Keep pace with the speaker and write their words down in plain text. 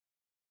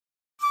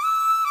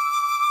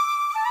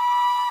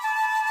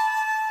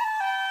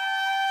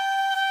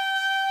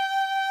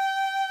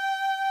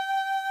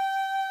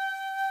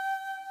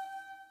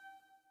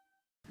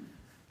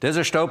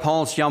Deze Staub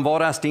holst Jan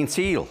Boras dein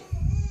Ziel.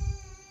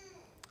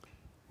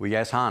 Wie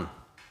jij han.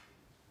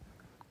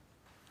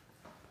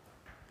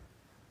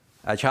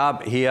 Ich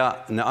habe hier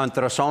eine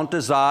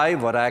interessante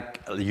Sache, wo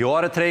ich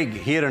Jahre terug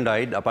hier in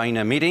Duitsland auf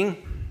einer Meeting.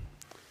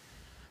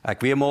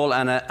 Ich war mal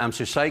an einem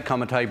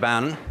Society-Komitee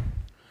bin.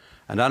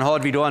 Und dann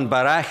hatten wir da einen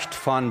Bericht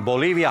von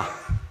Bolivia.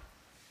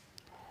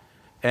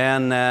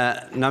 Und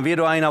dann wird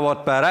da einer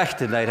was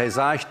berichtet. Er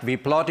sagt,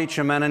 wir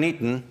plottische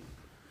Mennoniten,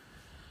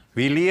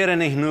 wir lernen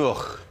nicht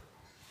nur.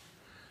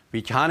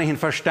 Wir haben nicht ein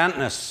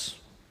Verständnis.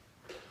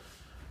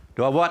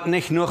 Da wird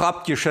nicht nur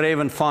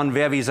abgeschrieben von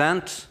wer wir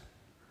sind,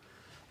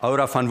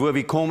 oder von wo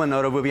wir kommen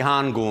oder wo wir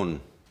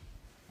hingehen.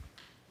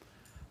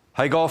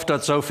 Ich hoffe,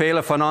 dass so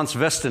viele von uns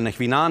wissen nicht.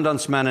 Wir nennen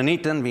uns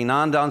Mennoniten, wir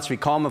nennen uns, wir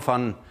kommen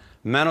von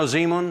Menno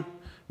Simon,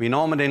 wir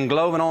nehmen den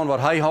Glauben an,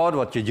 was er hat,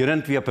 was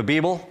gegründet wird auf der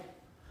Bibel.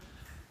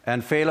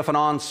 Und viele von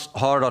uns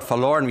haben das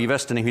verloren, wir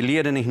wissen nicht, wir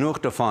lernen nicht nur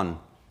davon.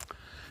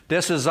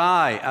 Diese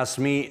sei ist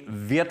mir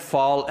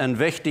wertvoll und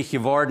wichtig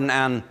geworden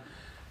an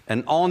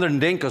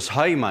anderen Dingen, als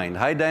er meint.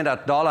 Er denkt, dass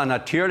da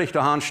natürlich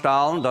daran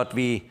stellen, dass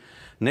wir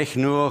nicht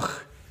nur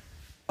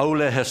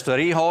alle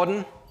Historie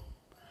haben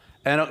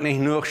und auch nicht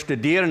nur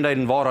studieren,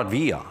 den Wort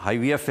wir.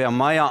 Er will für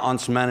mehr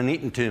ans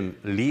Mennonitentum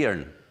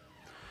lernen.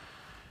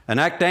 Und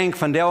ich denke,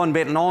 von der ein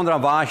bisschen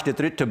anderen Weg das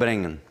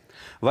rüberzubringen.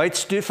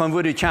 Weißt du, von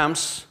wo du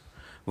kommst,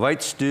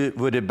 weißt du,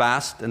 wo du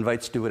bist und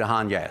weißt du, wo du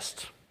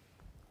hingehst.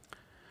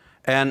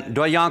 Und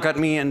da jankert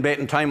mir ein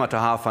bisschen Thema zu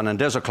haben in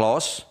dieser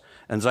Klasse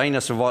und sein,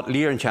 dass wir was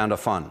lernen können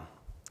davon.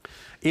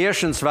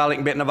 Erstens will ich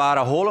ein bisschen eine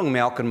Wiederholung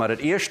merken mit dem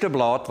ersten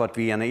Blatt, was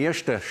wir in der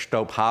ersten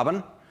Staub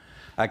haben.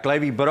 Ich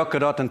glaube, wir brauchen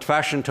dort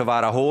inzwischen zu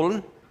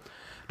wiederholen.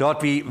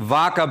 Dort wir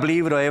wacker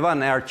bleiben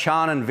und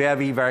erkennen, wer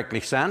wir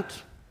wirklich sind.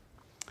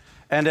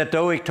 Und das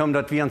tue ich,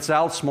 dass wir uns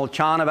selbst mal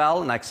kennen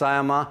wollen. Und ich sage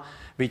immer,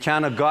 wir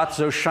können Gott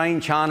so schön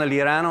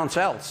kennenlernen uns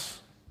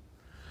selbst.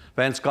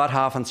 Wenn es Gott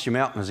hat uns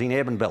gemerkt, wir sind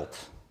Ebenbild.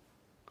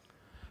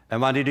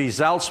 Und wenn du dich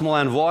selbst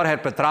mal in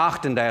Wahrheit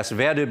betrachten darfst,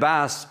 wer du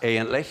bist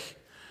eigentlich,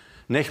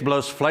 nicht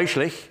bloß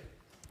fleischlich,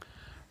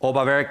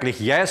 aber wirklich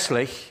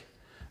jässlich,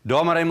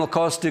 da mal einmal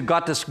kannst du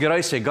Gottes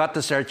Größe,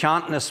 Gottes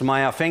Erkenntnis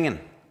mehr erfingen.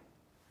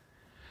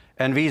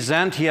 Und wir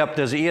sind hier auf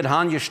dieser Erde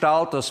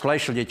angestellt, das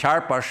fleischliche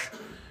Körper,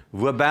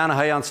 wo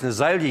wir uns eine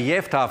Seele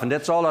gegeben haben.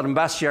 Das soll er ein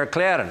bisschen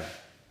erklären.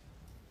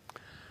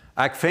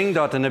 Ich finde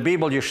dort in der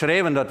Bibel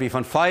geschrieben, dass wir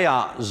von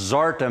vier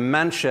Sorten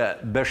Menschen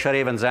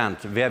beschrieben sind,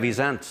 wer wir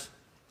sind.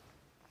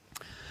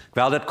 Ich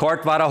will das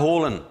kurz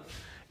wiederholen.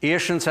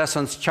 Erstens ist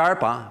uns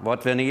Körper,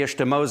 was wir in 1.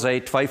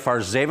 Mose 2,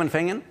 Vers 7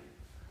 fingen.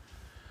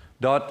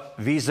 Dort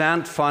wir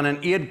sind von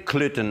den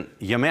Erdklüten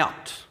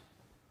gemerkt.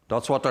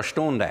 Das ist, was da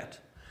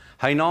steht.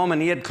 Er nahm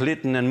einen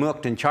Erdklüten und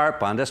mögt den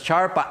Körper. Und das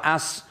Körper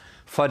ist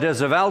für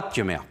diese Welt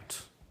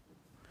gemerkt.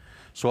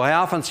 So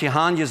haben uns die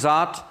Hand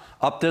gesagt,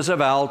 ab dieser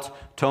Welt,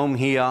 tom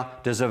hier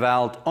diese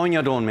Welt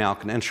ungedun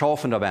merken und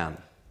schaffen dabei.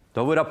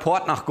 Da wird der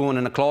Port nachgehen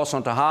in der Klasse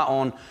und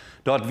und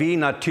dort wir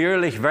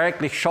natürlich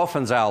wirklich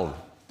schaffen sollen.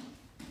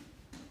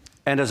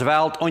 Und diese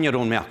Welt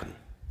ungedun merken.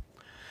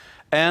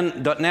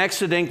 Und das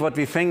nächste Ding, was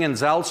wir fingen,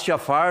 selbst ja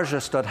falsch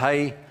ist, dass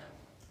er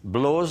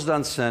bloß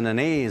dann seine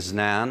Nähe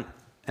nennt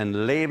und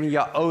leben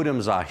ja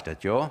Odem, sagt das,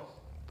 ja.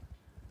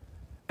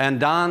 Und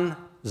dann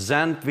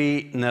sind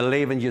wir eine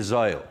lebende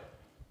Säule.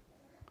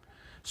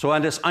 So,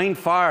 und das ist ein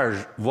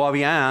Vers, wo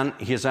wir an,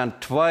 hier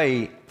sind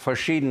zwei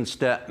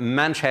verschiedenste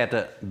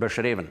Menschheiten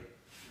beschrieben.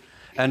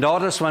 Und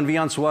das ist, wenn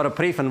wir uns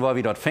prüfen, wo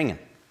wir dort fingen.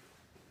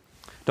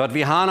 Dort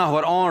wir haben noch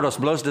was anderes,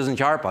 bloß diesen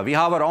Körper. Wir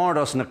haben was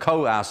anderes, eine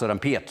Kuh ist oder ein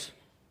Piet.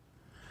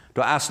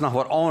 Du hast noch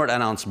was anderes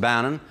an uns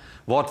Beinen,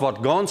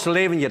 was ganz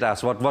lebendig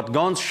ist, was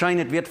ganz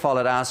scheinend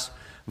wertvoll ist,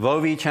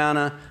 wo wir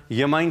keine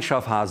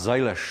Gemeinschaft haben,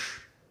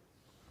 seelisch.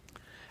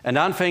 Und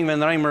dann fingen wir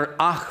in Römer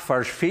 8,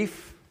 Vers 5.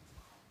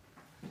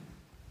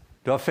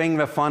 Da fingen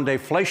wir von der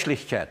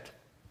Fleischlichkeit.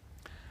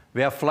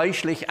 Wer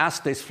fleischlich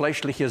ist, ist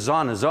fleischliche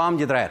Sonne. So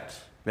umgedreht.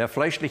 Wer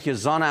fleischliche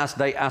Sonne ist,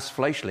 der ist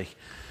fleischlich.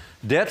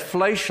 Das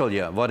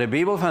Fleischliche, was die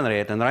Bibel von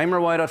redet, in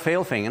Römer, wo das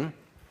viel fingen,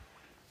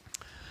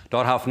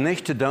 das hat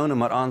nichts zu tun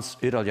mit uns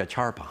über die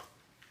Körper.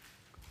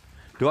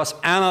 Du hast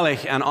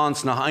ähnlich an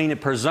uns nach einer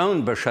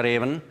Person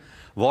beschrieben,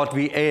 was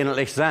wir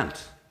ähnlich sind.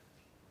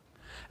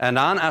 Und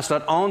dann ist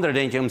das andere,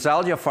 denke ich, im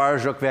selben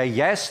Vers, wer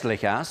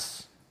jästlich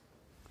ist,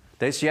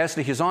 das ist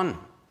jästliche Sonne.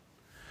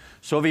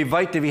 So wie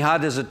weiter, wir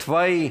haben diese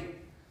zwei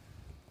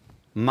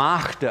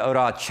Machten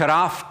oder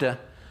Kräfte,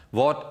 die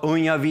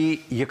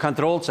irgendwie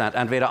gekontrollt sind,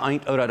 entweder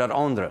ein oder das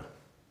andere.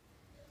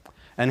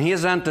 Und hier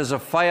sind diese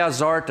vier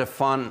Sorten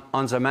von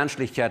unserer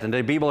Menschlichkeit. Und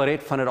die Bibel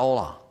redet von it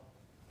alle.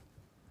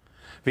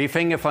 Wir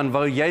fingen von,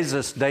 wo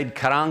Jesus die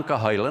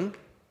Kranke heilen,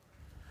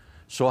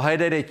 so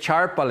hat die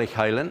körperlich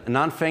heilen. Und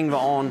dann fingen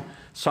wir an,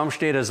 some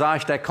steht,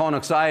 sagt, der kann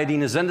auch sagen,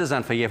 deine Sünden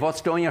sind vergeben. Was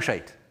ist der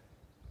Unterschied?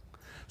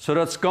 So,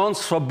 das ist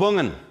ganz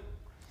verbunden.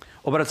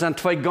 Aber das sind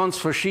zwei ganz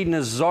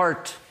verschiedene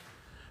Sorten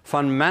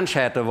von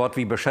Menschheiten, was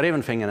wir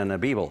beschrieben fingen in der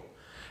Bibel.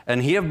 Und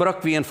hier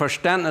brauchen wir ein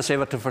Verständnis,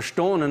 zu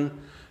verstehen,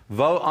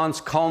 wo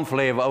uns Kampf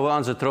leben, wo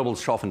unsere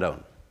Troubles schaffen tun.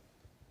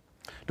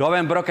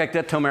 Da brauche ich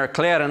das zum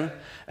Erklären.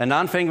 Und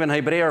dann fängt wir in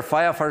Hebräer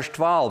 4, Vers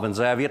 12, und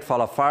sehr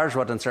wertvoller Vers,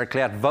 wird uns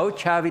erklärt, wo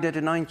haben wir das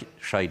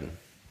entscheiden?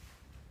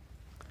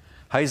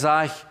 Er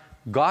sagt,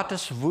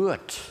 Gottes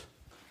Wort,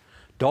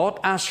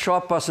 dort ist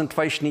schon was ein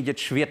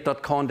zweischneidiges Schwert,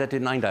 dort kann das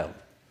einteilen.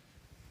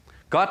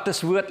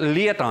 Gottes Wort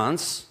lehrt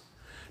uns,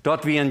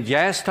 dort wir ein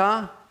Geist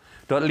haben,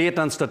 dort lehrt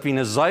uns, dort wir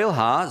eine Seele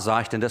haben,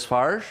 sagt in das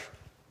Vers.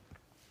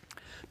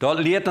 Dort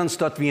lehrt uns,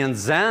 dort wir ein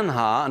Sinn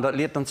haben, und dort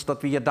lehrt uns,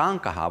 dort wir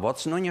Gedanken haben. Was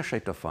ist ein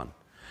Unterschied davon?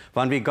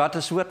 Wenn wir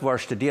Gottes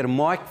Wort studieren,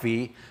 merken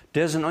wir,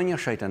 das ist ein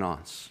Unterschied in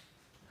uns.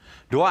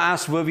 Da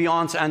ist, wo wir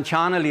uns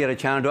entscheiden lernen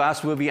können, da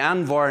ist, wo wir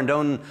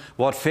antworten,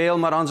 was viel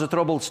mit unseren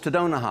Troubles zu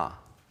tun haben.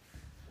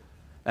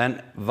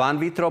 Und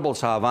wenn wir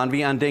Troubles haben, wenn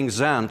wir ein Ding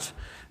sind,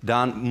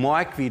 dann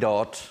merken wir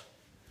dort,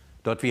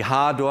 dass wir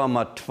da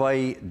mit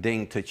zwei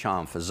Dingen zu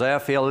kämpfen. Sehr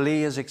viel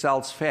lese ich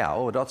selbst fair.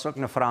 Oh, das ist auch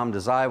eine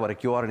fremde Sache, was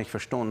ich Jahre nicht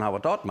verstanden habe,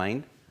 was das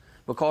meint.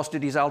 Weil du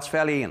die selbst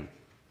verlieren.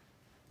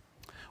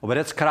 Aber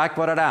das kriegt,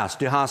 was das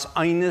ist. Du hast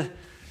eine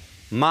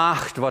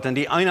Macht, was in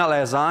die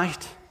eine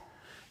sagt,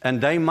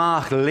 und die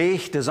Macht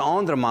legt das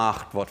andere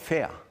Macht, was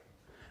fair.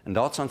 Und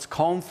das ist uns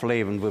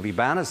Kampfleben, wo wir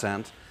Beine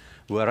sind,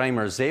 wo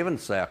Römer 7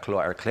 sehr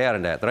klar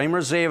erklären das.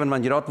 Römer 7,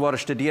 wenn ihr dort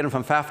studieren,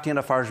 vom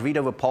 15. Vers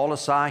wieder, wo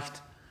Paulus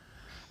sagt,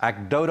 ich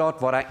tue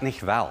dort, was ich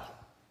nicht will.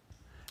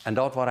 Und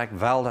dort, was ich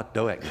will, das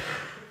tue ich nicht.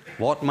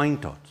 Was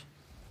meint das?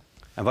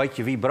 Und weet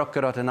je, wie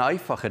brauchen das ein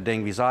einfaches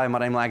Ding? Wie sagen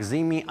wir einmal, ich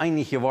sehe mich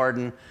einig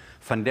geworden,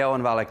 von der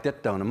und weil ich das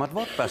tue. Mit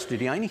was bist du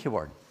dir einig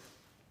geworden?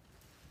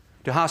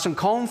 Du hast einen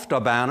Kampf da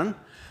banen,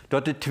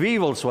 dass du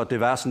zweifelst, was du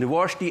weißt, und du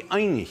warst dir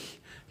einig.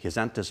 Hier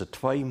sind diese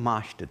zwei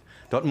Mächte.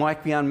 Dort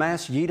merken wir an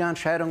Maß jede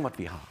Entscheidung, was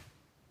wir haben.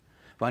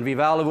 Wenn wir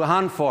wollen,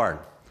 wohin fahren,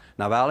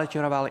 dann will ich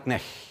oder will ich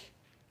nicht.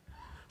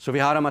 So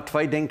wir haben mit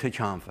zwei Dingen zu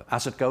kämpfen.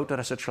 Ist es gut oder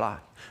ist es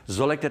schlecht?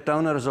 Soll ich das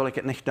tun oder soll ich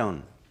es nicht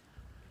tun?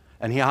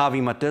 Und hier haben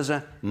wir mit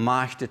dieser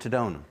Macht zu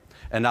tun.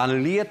 Und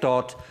dann lehrt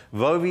dort,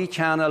 wo wir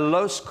können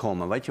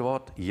loskommen. Weißt du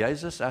was?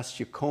 Jesus ist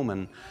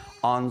gekommen,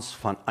 uns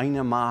von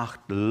einer Macht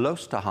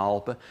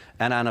loszuhalten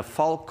und eine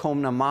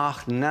vollkommene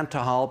Macht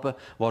zu halten,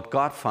 was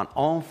Gott von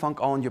Anfang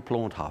an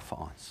geplant hat für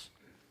uns.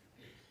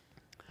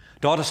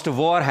 Das ist die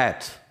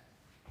Wahrheit.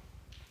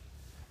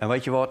 Und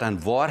weißt du was?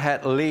 Eine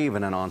Wahrheit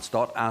leben in uns,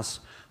 das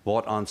ist,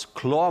 was uns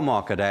klar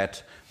macht,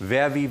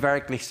 wer wir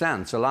wirklich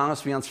sind. Solange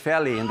wir uns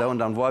verlieren,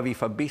 dann wollen wir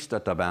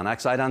verbistert dabei. Ich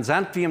sage, dann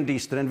sind wir im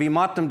Dienst und wir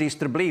müssen im Dienst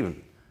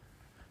bleiben.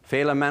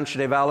 Viele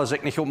Menschen, die wollen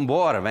sich nicht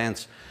offenbaren, wenn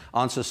es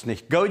uns ist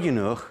nicht gut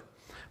genug,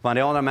 wenn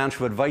der andere Mensch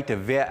wird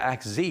wissen, wer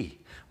ich sehe.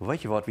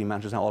 Weißt du was, wir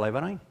Menschen sind alle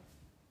überein.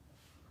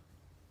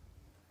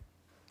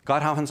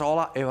 Gott hat uns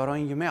alle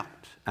überein gemacht.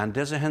 In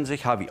dieser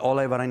Hinsicht haben wir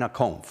alle überein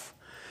Kampf.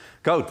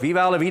 Gut, wir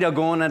wollen wieder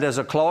gehen in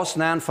diese Klasse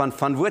nennen, von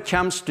wo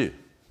kommst du?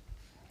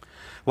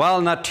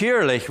 Well,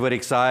 natürlich, würde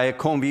ich sagen,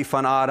 kommen wir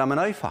von Adam und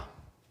Eva.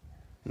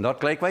 Und das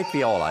gleich weit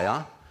wir alle,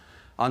 ja?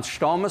 Uns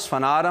Stamm ist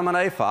von Adam und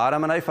Eva.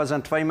 Adam und Eva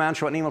sind zwei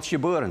Menschen, die niemals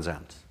geboren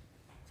sind.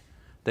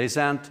 Die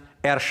sind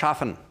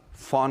erschaffen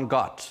von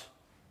Gott.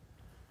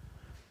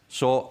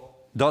 So,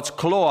 das ist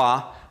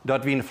klar,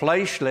 dass wir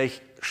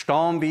fleischlich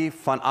stammen wie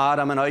von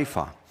Adam und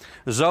Eva.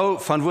 So,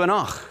 von wo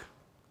noch?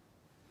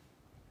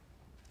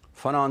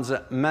 Von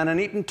unserem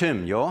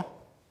Menonietentum, ja?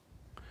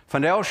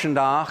 Von der ersten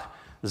Tag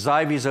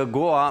sei wir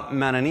sogar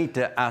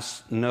Mennoniten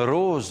als eine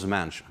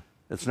Rosmenschen.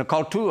 Das ist eine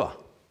Kultur.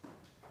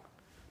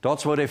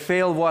 Dort wurde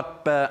viel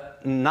Wort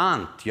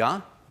benannt,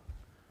 ja?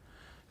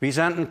 Wir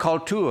sind eine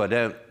Kultur.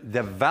 Der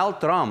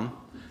Weltraum,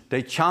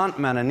 der kennt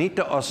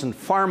Mennoniten als ein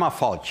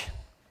Pharmavolk.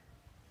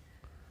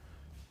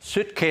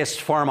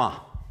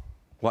 Suitcase-Pharma,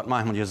 was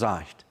manchmal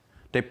gesagt.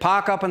 Die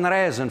packen up und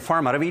reisen und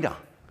fahren wieder.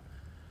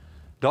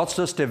 Das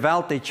ist die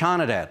Welt, die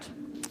kennen das.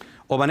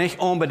 Aber nicht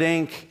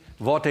unbedingt,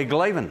 was die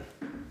glauben.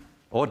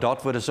 Oh,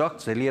 dort wurde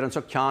gesagt, sie lehren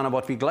uns kennen,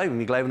 was wir glauben.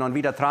 Wir glauben dann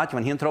wieder trat,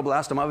 wenn hier ein Trouble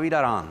ist, dann mal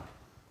wieder an.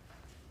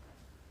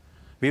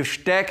 Wir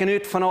stecken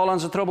nicht von all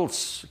unseren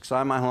Troubles. Ich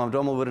sage manchmal,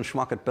 da wird ein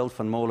schmackes Bild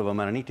von Molen, wenn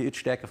wir nicht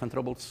ausstecken von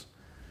Troubles.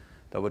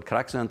 Da wird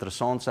es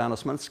interessant sein,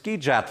 als man ein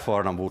Ski-Jet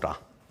fahren am Buddha.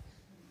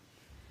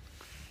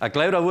 Ich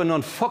glaube, da wird noch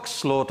ein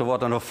Fuchs loten,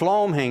 der eine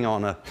Flamme hängt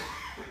an der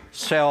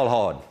Seil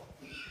hat.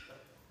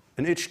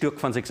 Ein Stück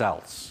von sich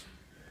selbst.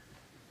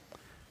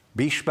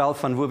 Beispiel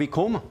von wo wir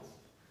kommen.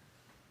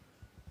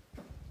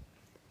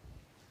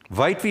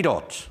 Weit wie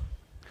dort.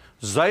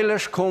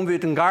 Seilisch kommen wir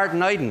in den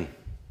Garten Eden.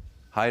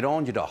 Heute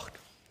angedacht.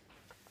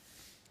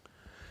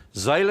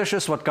 Seilisch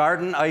ist, was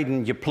Garten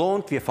Eden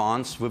geplant wird für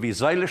uns, wo wir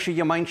seilische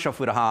Gemeinschaft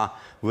wieder haben,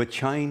 wird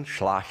kein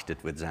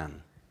schlachtet wird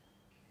sein.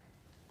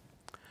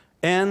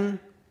 In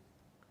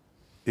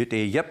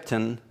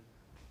Ägypten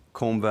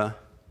kommen wir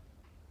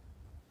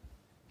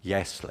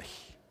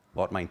jästlich.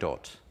 Was meint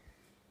das?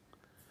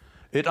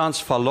 In uns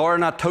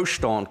verlorener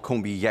Zustand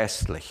kommen wir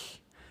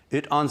jästlich.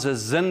 In unsere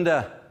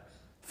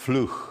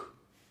Sündefluch,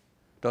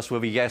 das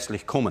wo wir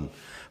jästlich kommen.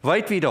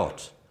 Weit wie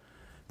dort,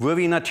 wo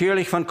wir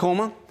natürlich von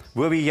kommen,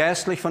 wo wir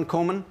jästlich von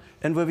kommen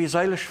und wo wir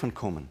seelisch von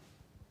kommen.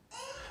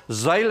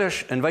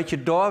 Seilig, en weet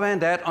je, daar wenn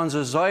dat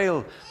onze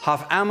Ziel,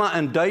 heeft immer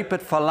een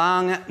diepet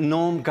verlangen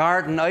naar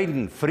Garten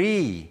Eden,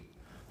 vrij,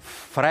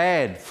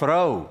 Freiheit,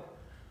 Frau.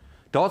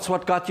 Dat is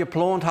wat God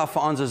geplant heeft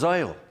voor onze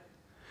Ziel.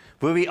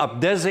 Wo wir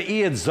op deze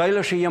Erde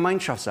seilige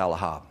Gemeinschaft zullen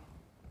haben.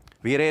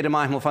 Wir reden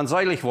manchmal von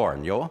seilig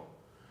worden, ja?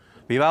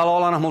 Wir wollen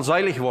alle noch mal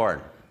seilig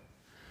worden.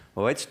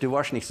 Aber weißt du,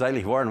 wirst nicht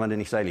seilig worden, wenn du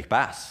nicht seilig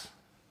bist.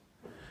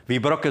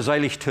 Wir brauchen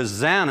seilig zu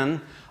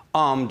sein,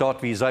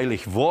 dort wir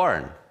seilig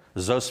worden.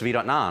 So ist wie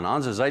das an.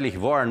 Unser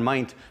seilig worden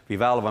meint, wir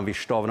wollen, wenn wir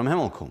sterben, im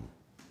Himmel kommen.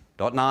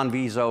 Dort an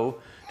wie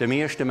so, die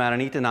meisten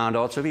Mennoniten an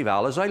dort so, wir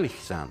wollen seilig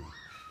sein.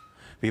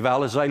 Wir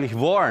wollen seilig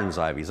worden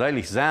sein. Wir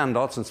seilig sein,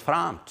 dort sind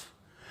fremd.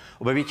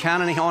 Aber wir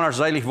können nicht anders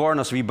seilig worden,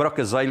 als wir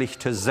brauchen seilig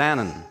zu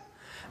sein.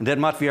 Und das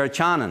müssen wir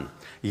erkennen.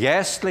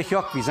 Jästlich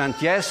auch, wir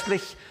sind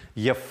jästlich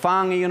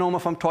gefangen genommen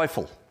vom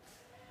Teufel.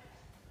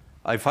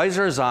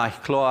 Epheser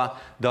sagt klar,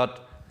 dass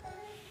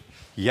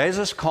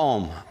Jesus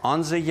kam,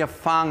 unsere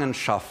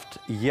Gefangenschaft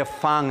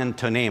gefangen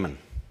zu nehmen.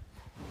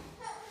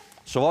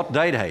 So was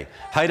deed hij?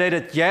 Hij deed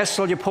het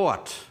Jesel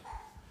geport.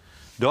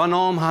 Dan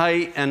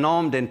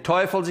nam den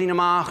Teufel seine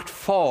Macht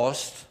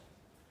vast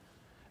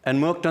und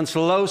macht uns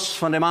los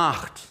von der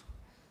Macht.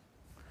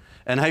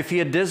 Und hij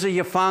führt diese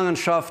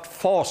Gefangenschaft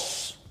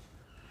fast.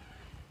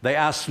 Die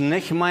ist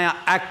nicht mehr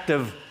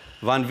aktiv,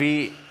 wenn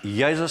wir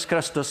Jesus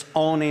Christus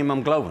annehmen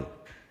im Glauben.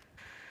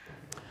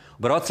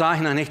 Aber das sage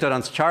ich noch nicht, dass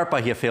uns Körper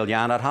hier viel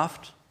geändert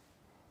hat.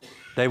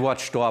 Die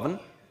wird sterben.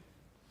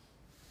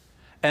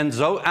 Und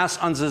so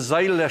ist unser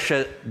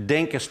seelische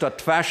Denken dort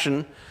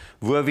zwischen,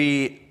 wo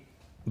wir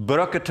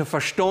brauchen zu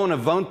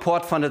verstehen,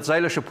 Wohnport von der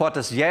seelischen Port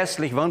ist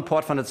jästlich,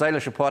 Wohnport von der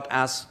seelischen Port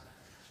ist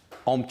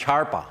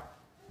Körper.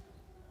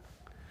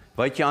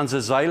 Weet je,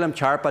 onze Seele im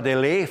Körper, der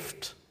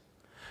lebt.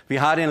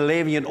 Wir haben ein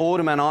Leben in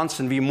Odem in uns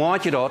und wie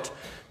merken je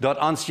dat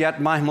uns jetzt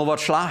manchmal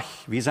was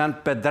schlecht. Wir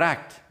sind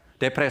bedrückt,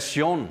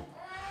 Depression.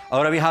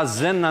 Oder wir haben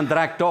Sinn und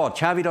Dreck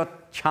dort. Ja, wir dort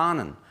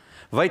kennen.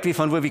 Weet wie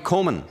von wo wir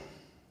kommen?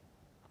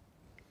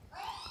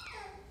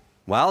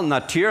 Well,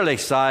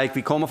 natürlich sage ich,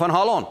 wir kommen von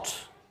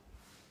Holland.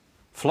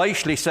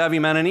 Fleischlich sagen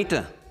wir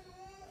Mennoniten.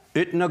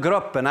 Uit einer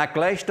Gruppe. Und ich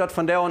gleich dort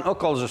von der und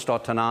auch als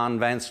dort an,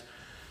 wenn es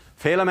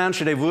viele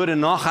Menschen, die würden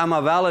noch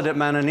einmal wollen, das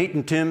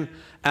Mennonitentum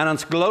an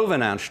uns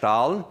Glauben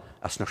anstellen.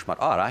 Das ist nicht mal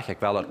arg,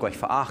 ich will das gleich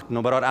verachten,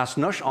 aber das ist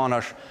nicht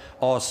anders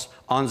als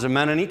unsere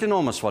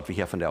Mennoniten-Nomes, was wir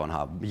hier von der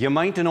haben.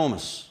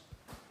 Gemeinte-Nomes.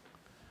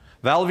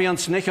 Weil wir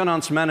uns nicht an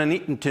uns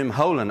Mennonitentum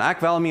holen.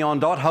 Ich will mich an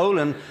dort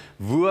holen,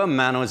 wo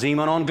Menno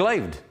Simon an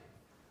glaubt.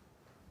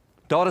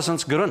 Das ist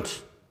uns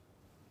Grund.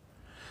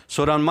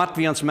 So dann müssen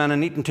wir uns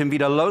Mennonitentum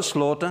wieder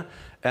loslassen.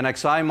 Und ich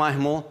sage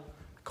manchmal,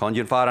 ich kann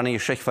je eine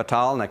Geschichte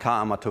vertellen, ich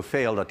habe immer zu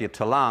viel, das ist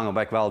zu lang,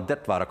 aber ich will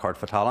das war kurz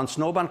vertellen. Und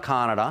Snow in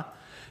Kanada,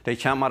 die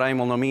kommt mir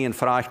einmal nach mir und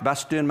fragt,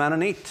 bist du ein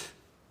Mennonit?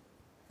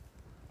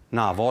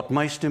 Na, was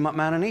meinst du mit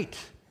Mennonit?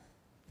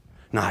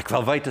 Na, ich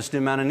will weiter, dass du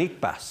ein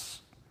Mennonit bist.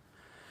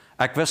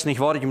 Ich weiß nicht,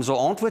 was ich ihm so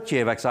antworten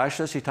gebe. Ich sage,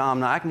 dass ich habe,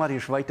 na, ich möchte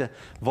dich weiter,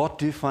 was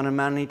du von einem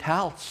Mennonit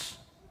hältst.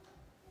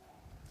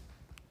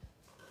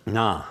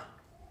 Na,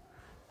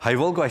 hij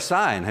wil gleich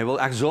sein. Hij wil,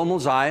 ik zal mal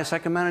sagen, dass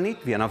ich ein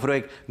Mennonit bin. Dann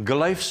frage ich,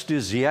 glaubst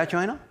du sehr,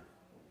 einer?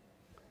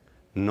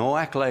 No,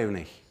 ich glaube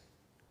nicht.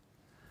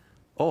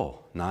 Oh,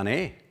 na,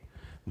 nee.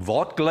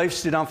 Was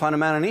glaubst du dann von einem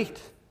Mennonit?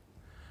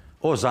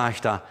 Oh, sag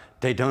ich da,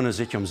 die tun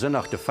sich am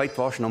Sonntag die Feit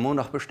waschen, am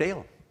Montag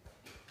bestellen.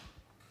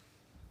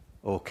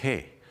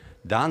 Okay,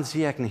 dann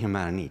sehe ich nicht ein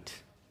Mennonit.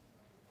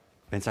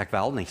 Wenn ich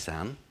will nicht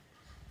sein.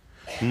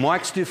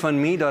 Magst du von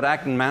mir, dass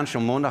ich einen Menschen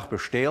am Montag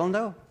bestellen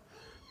darf?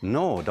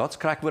 No, das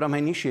kriegt wir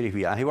mij niet schwierig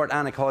weer. Hij wordt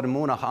eigenlijk heute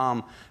Montag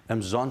am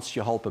umsonst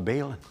geholpen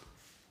belen.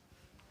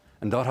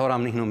 Und dort hat er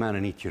nicht nur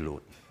Mennonit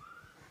gelaten.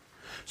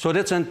 So,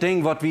 das ist ein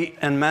Ding, was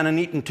wir in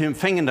Mennonitentum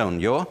finden tun,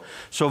 ja?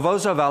 So, wo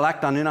soll ich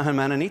dann nur noch ein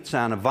Mennonit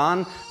sein?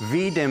 Wann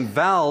wir dem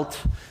Welt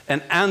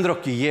einen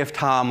Eindruck gegeben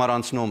haben, wir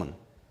uns nehmen.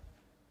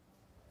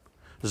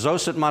 So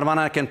ist es mal,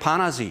 wenn ich in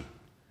Pana sehe.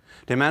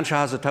 Die Menschen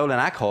haben es toll und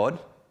ich habe,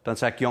 dann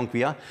sagt jung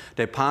wir,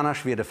 die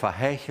Panas werden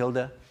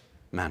verhechelte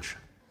Menschen.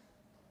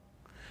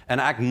 Und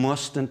ich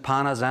musste ein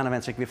Pana sein,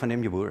 wenn ich wieder von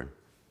dem geboren.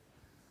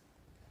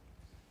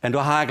 Und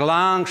da habe ich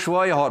lang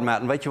schwer gehabt mit.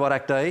 Und weißt du, was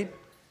ich deed?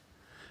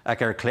 Ich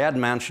erklärte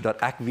Menschen, dass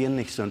ich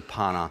nicht so ein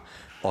Pana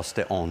als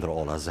die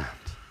anderen alle sind.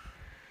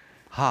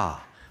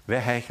 Ha, wer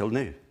hechelt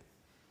nu?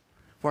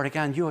 Word ich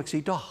an, ich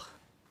sage doch.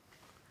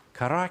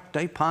 Korrekt,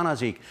 die Pana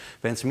zie ik.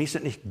 Wenn es mir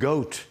nicht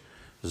gut,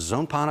 so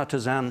ein Pana zu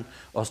sein,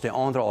 als die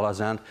anderen alle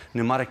sind,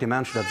 nun mag ich die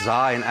Menschen das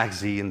sagen, ich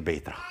sehe ihn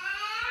besser.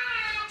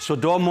 So,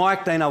 da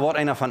merkt einer, was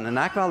einer von, und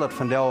ich will das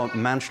von der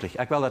menschlich,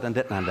 ich will das in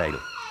dit Deel.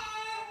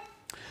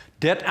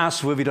 Das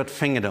ist, wo wir das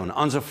finden tun,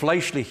 unsere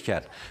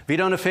Fleischlichkeit. Wir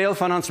tun viel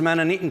von uns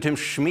Mennoniten,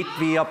 schmied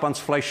wir auf uns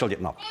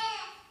Fleischlichkeit ab.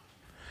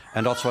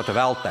 Und das ist, was die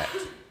Welt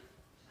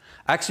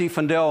tut. Ich sehe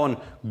von der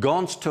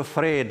ganz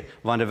zufrieden,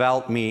 wenn die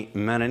Welt mich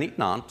Mennonit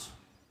nennt,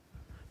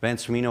 wenn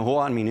es meine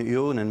Haare, meine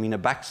Augen und meine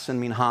Backs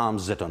und meine Haare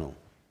sitzen. Und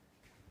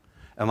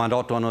wenn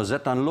dort noch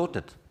sitzt, dann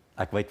lotet.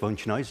 Ich weiß, wo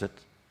ich neu sitze.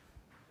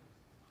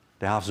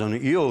 Der hat so eine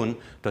Augen,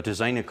 das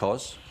ist eine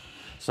Kurs.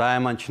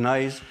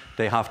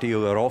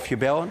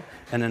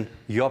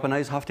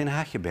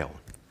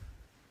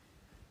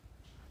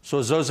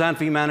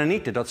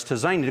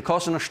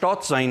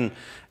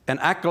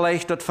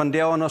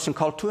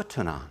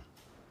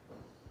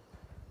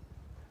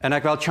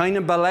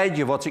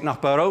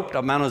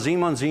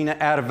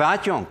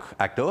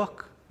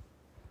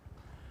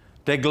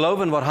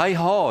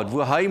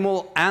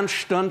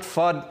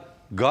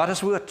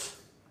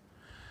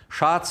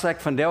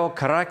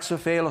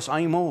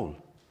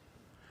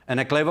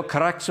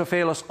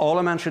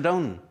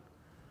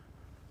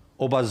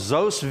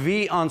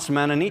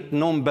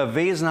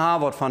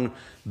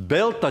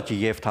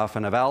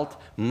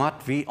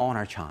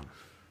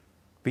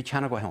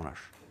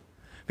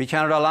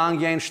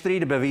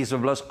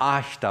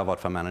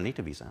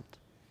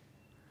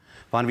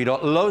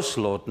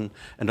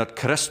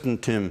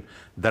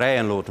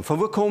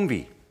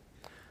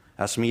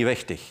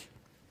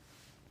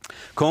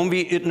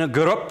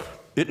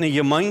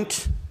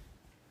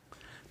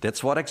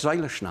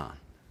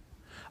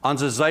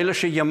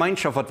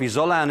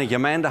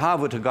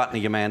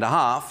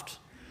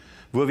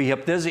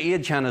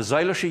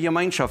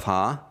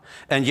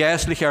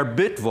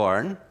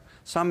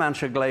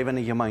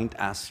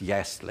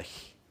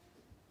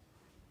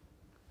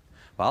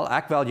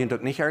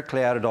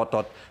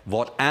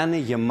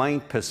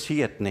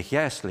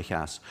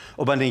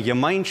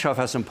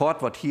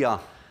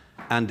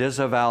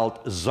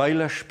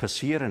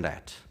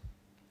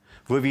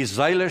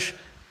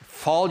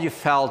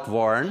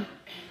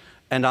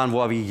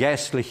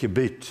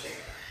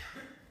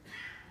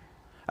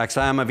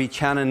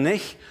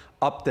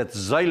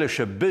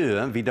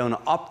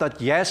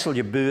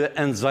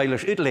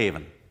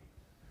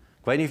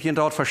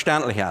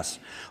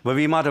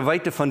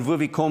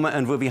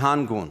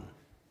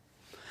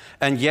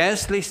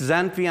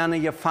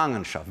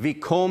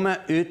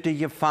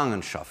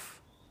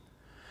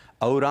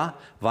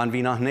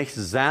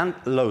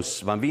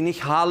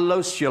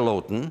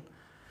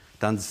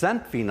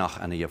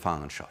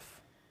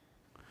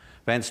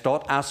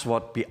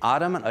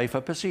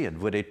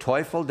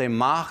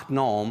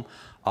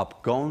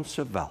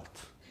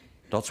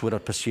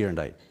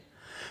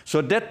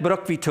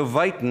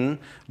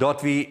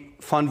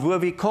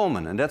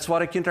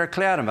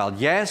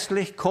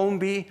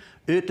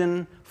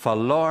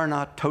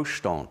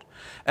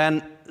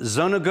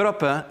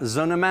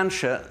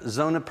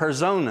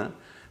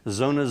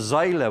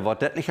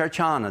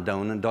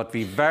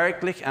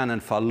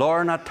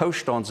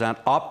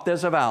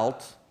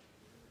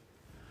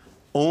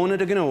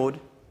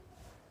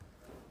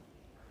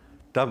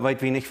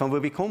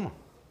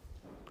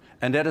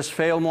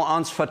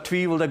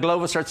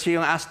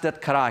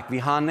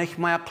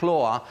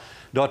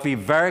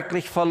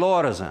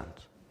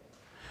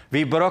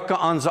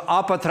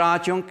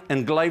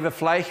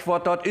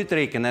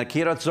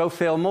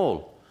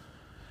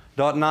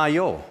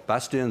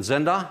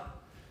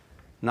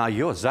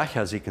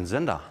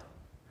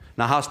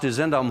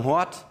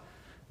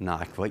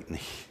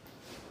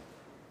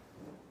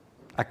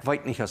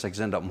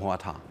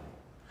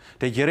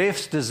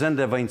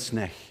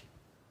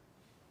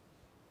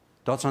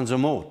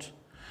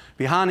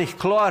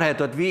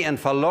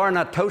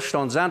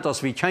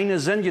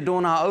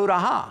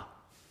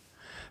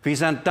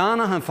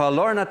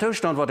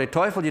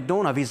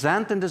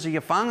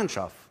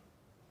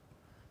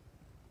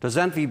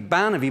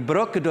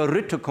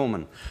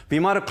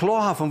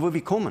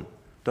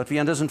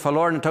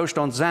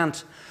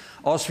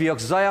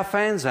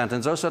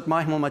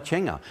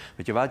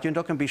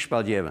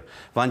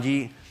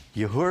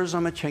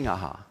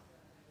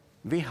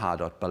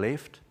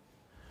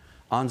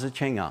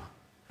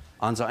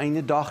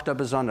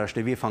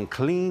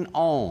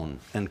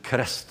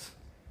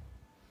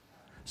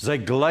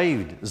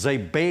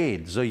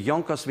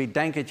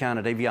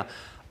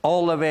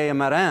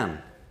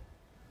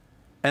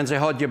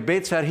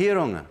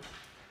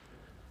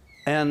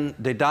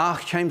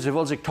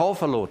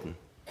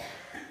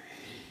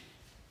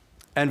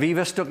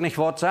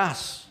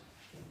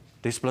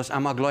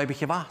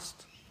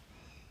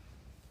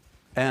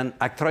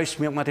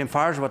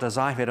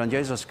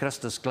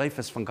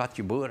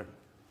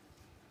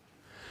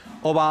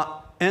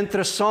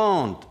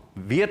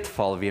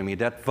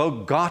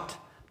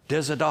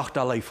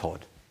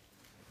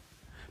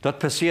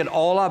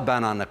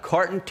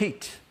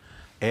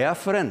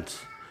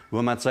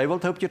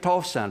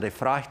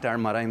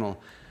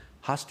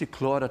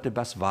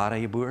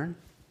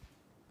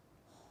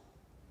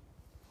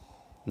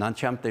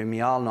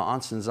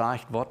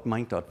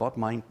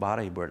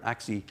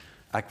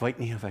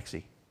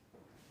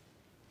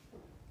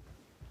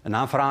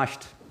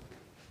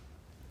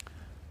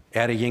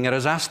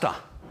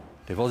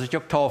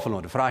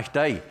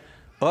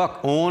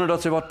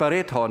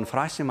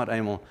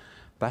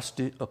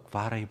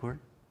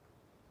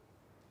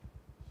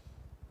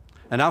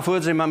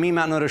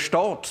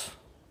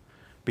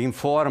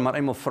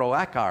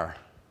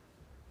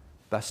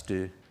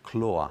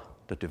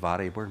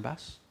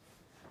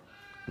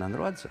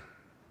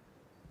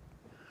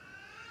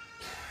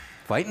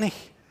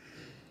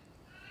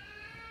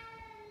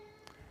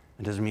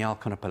 En dat is mij al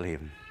kunnen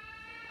beleven.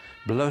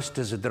 Bloos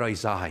deze 3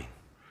 zaken.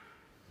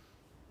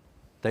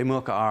 Die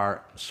maken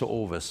er zo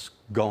overs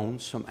gaan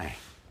som mij.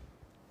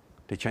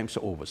 Die komt zo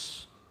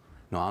overs.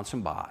 Nou aan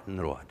zijn baard en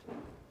rood.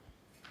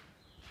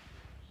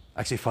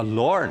 Ik zeg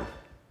verloren.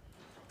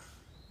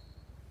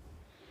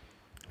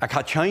 Ik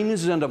had geen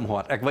zin op mijn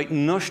hart. Ik weet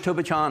niets te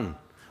betalen.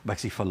 Maar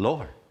ik zeg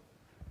verloren.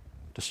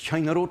 Dat is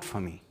geen rood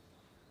voor mij.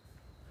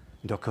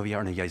 En dan kunnen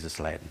we naar Jezus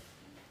leiden.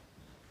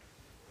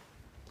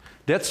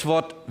 Dat is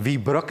wat we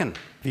breken.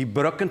 We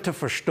breken te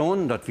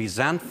verstaan dat we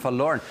zijn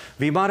verloren.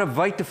 We moeten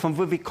weten van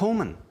waar we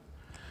komen.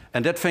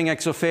 En dat vind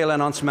ik zoveel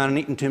in ons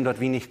Menonietentum dat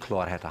we niet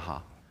klaar hebben.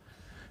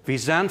 We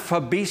zijn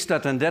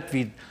verbiesterd en dat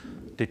we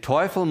de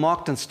teufel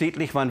maakt ons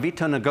stedelijk, want we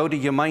kunnen go de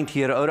gemeente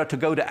hier, of te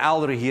go de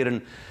ouderen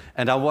hier,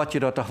 en dan word je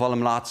dat toch wel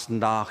am laatste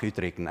dag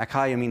uitrekenen. Ik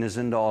ga je mijn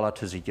zinden alle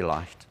te zien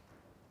gelegd.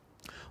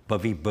 Maar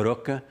we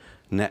breken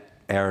een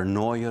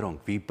erneuerung,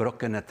 we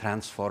breken een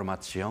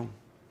transformatie.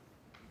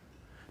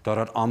 Dat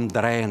het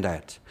omdraaiend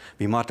is.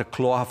 We moeten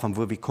klaar van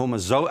waar we komen.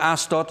 Zo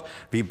is dat,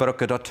 we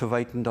breken dat te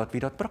weten dat we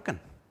dat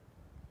breken.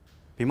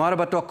 We moeten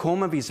maar toch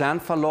komen, we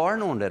zijn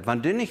verloren onder.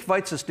 Want du niet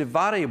weet, is de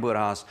ware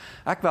boeras.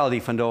 Ik wil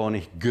die vandaag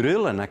niet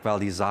grillen, ik wil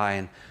die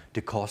zeggen,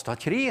 de kost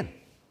dat schreeuwen.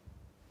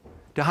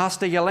 De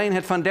hastige alleen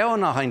het van daar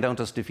nog een, dat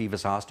de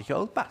 65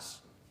 oud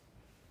pas.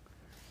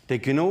 De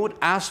genoot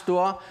is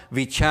daar,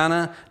 we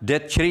kunnen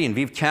dit schreeuwen.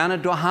 We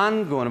kunnen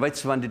doorheen gaan. Weet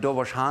je, wanneer door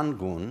was heen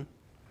gaan,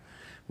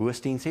 hoe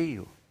is die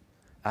ziel?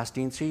 Als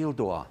die ziel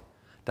daar,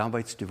 dan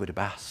weet je waar de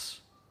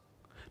best.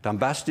 Dan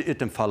best je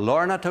uit een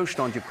verloren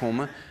toestand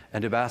gekomen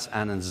en je best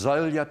aan een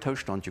zuilje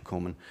toestand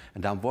gekomen.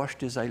 En dan word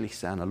je eigenlijk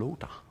zijn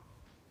loter.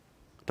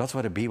 Dat is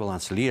wat de Bijbel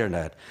ons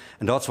leert.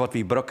 En dat is wat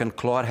we breken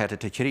klaar hebben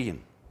te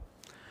krijgen.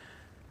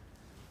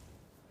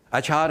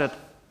 Ik had het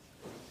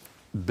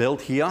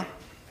beeld hier.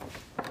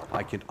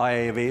 Ik kan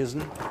het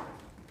wezen.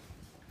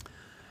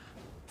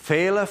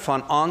 Vele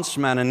van ons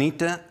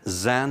Mennonieten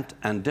zijn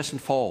en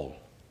disenval.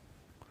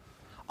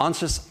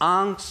 Ons is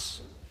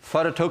angst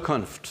voor de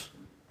toekomst.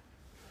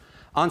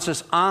 Ons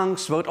is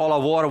angst wat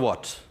alle waar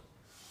wordt.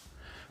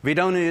 We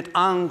doen niet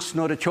angst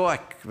naar de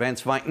kerk.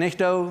 Wens ik niet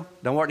doe,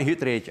 dan wordt het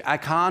niet uitreden. Ik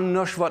kan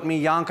niet wat mij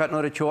jankert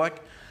naar de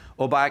kerk.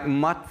 Maar ik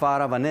moet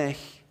waren wanneer,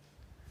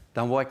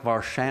 dan word ik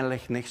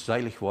waarschijnlijk niet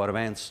zeilig worden.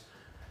 Wens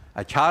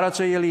ik had het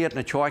zo geleerd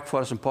naar de kerk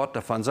voor zijn pot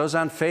daarvan. Zo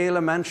zijn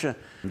vele mensen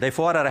die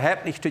vorderen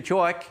het niet de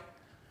kerk.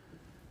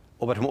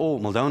 Maar het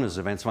moet doen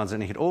ze. Wens ze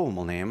niet het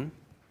oog nemen,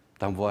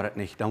 dan wordt het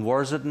niet. Dan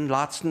worden ze de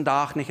laatste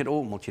dag niet het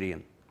oog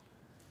krijgen.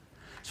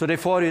 So die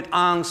voelen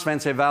angst, wenn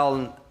sie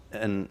wel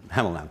in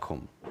Himmel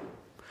aankomen.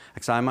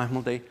 Ik zei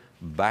manchmal, die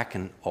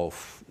backen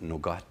auf naar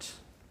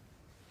God.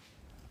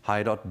 Heb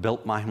je dat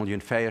beeld manchmal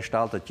je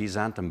voorgesteld, dat je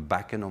zijn een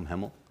backen om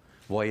Himmel?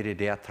 Waar je die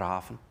daar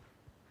trafen?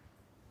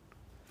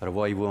 Of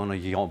waar je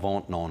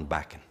woont naar een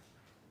backen?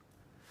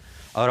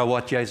 Of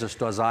wat Jezus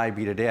daar zei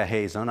bij de der,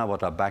 hey, zo'n wat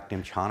dat back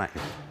neemt, kan ik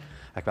niet.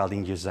 Ik wil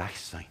in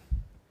gezicht zijn.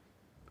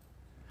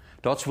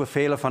 Dat is waar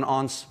velen van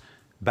ons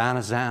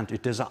bijna zijn,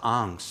 uit deze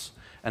angst.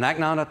 En ik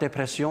nou dat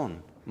depressie.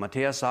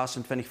 Matthäus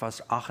 26,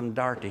 vers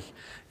 38.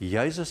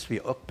 Jezus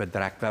wie ook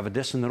bedreigd, waar we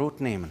deze rood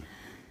nemen.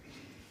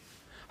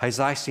 Hij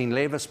zegt zijn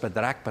leven is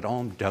bedreigd, maar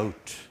om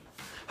dood.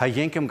 Hij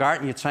ging im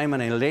garten je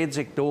zijn en leed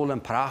zich dool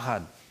en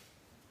pracht.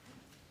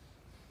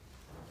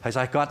 Hij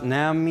zegt, God,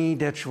 neem mij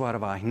dit zwaar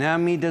weg.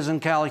 Neem mij deze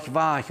kelch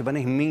weg. Ben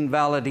ik mijn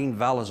welle, die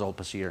welle zal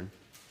passeren.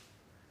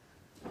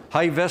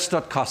 Hij wist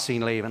dat kost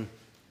zijn leven.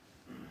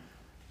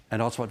 En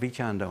dat is wat we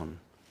kunnen doen.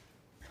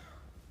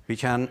 We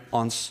kunnen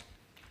ons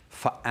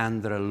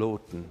veranderen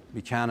laten.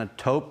 We kunnen het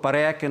top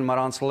bereiken met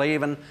ons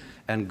leven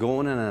en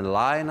gaan en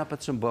laaien op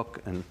het zijn boek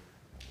en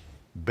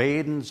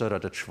beden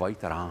zodat het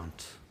schwijt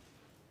erhand.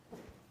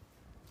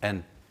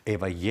 En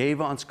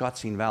evalueren ons God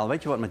zien wel.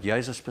 Weet je wat met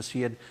Jezus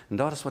passiert? En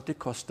dat is wat du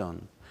kost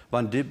doen.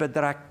 Wanneer du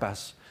bedreigd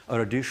bent,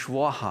 of du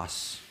zwaar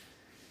hast,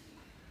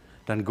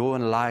 dan go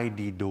en laai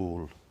die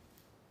doel.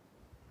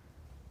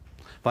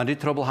 Wanneer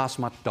du trouble hast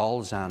met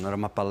dol zijn, of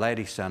met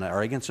beleidigd zijn, of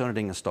ergens zo'n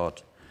dingen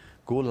staat,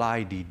 go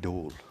laai die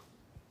doel.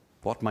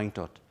 Wat meint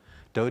dat?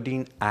 Doe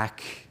dien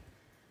ik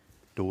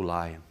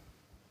doorlaaien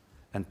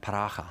en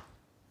praten.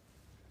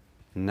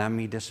 Neem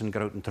me deze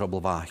grote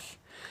trouble weg.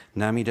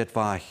 Neem me dit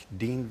weg.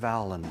 Dien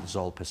wellen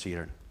zal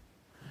passeren.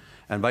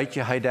 En weet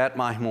je, hij dat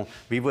manchmal,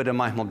 we worden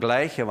manchmal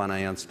gleich, wanneer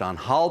hij ons dan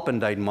helpen,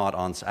 dat moet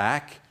ons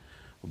ik.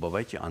 Maar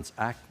weet je, ons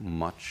ik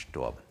moet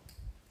sterven.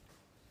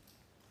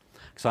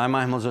 Ik zei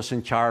manchmal, zo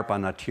zijn Charpa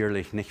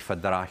natuurlijk niet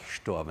verdraagt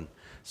sterven.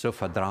 Zo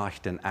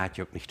verdraagt den ik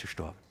ook niet te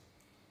sterven.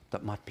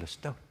 Dat moet plus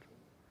dood.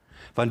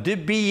 Van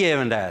dit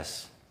bijevend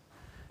is,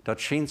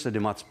 dat schijnt ze,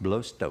 die moet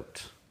bloos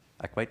dood.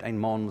 Ik weet, een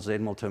man zei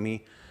mal te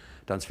mij,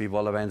 dan we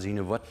willen wij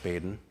zijn wat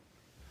beden.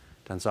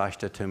 Dan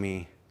zegt hij te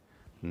mij,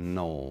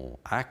 no,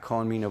 ik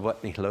kan mijn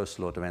wat niet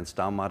loslaten, want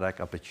dan moet ik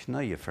op het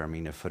knieën voor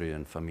mijn vrouw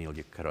en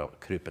familie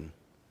kruipen.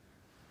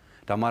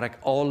 Dan moet ik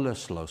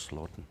alles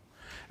loslaten.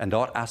 En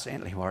dat is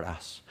eindelijk waar het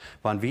is.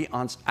 Want we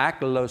ons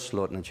echt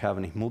loslaten, dan hebben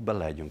we niet meer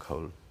beleiding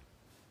houden.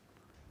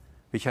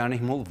 We gaan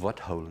niet meer wat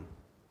houden.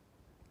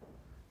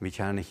 We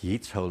kunnen niet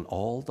iets houden,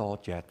 al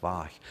dat jet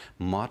weg.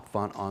 Mat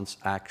van ons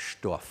ek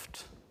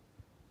stoft.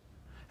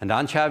 En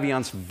dan gaan we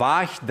ons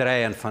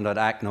wegdraaien van dat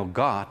ek naar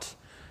God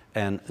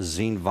en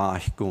zijn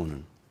weg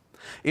gaan.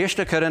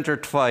 1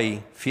 Korinther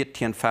 2,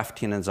 14,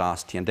 15 en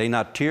 16. De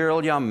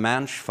natuurlijke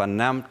mens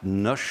verneemt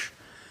niets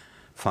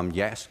van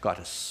Jezus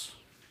Gottes.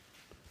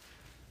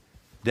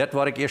 Dit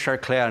wat ik eerst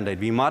erklären.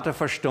 We moeten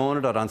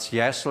verstaan dat ons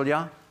Jezus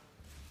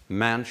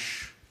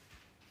mens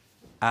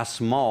als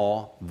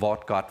maar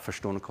wat God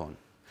verstaan kan.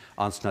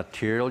 Ons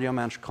natuurlijke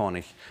mens kan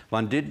niet.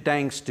 Want dit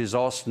denkst du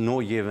zoals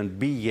nou geven,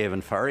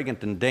 bijgeven, voor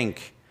irgendein denk,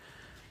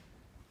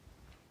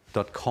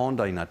 dat kan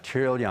de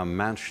natuurlijke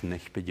mens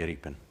niet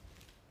begrijpen.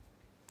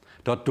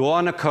 Dat door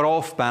een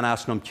kracht ben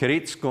als om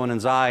terug te gaan en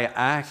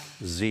zeggen, ik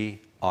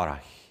zie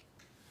erg.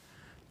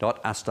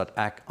 Dat is dat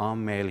ik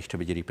onmogelijk te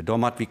begrijpen. Dat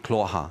moet we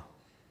klaar hebben.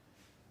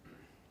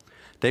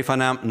 Die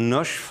verneemt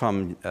niets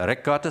van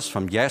Recht Gottes,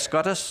 van Jezus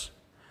Gottes.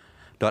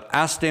 Dat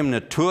als dem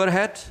natuur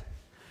heeft,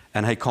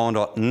 en hij kan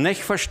dat niet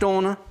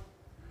verstaan,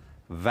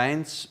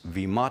 wens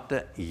we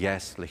moeten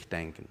geestlich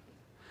denken.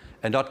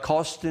 En dat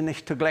kost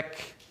niet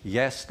tegelijk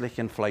geestlich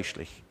en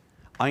fleischlich.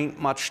 Eén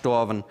moet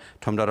sterven,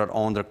 omdat het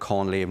ander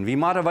kan leven. We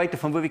moeten weten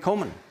van waar we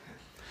komen.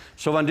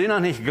 Zo, wanneer du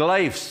nog niet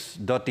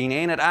gelooft dat die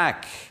ene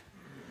ik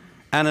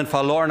en een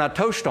verloren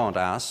toestand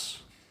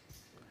is,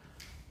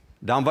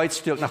 dan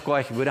weet je ook nog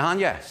gleich, waar de hand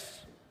is.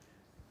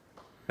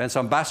 Wenn es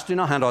am besten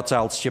noch hat,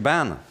 zelfs je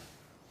benen.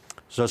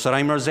 Zo is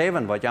Römer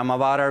 7, wat je maar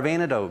waar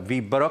erwähnen.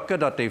 We brücken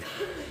dat die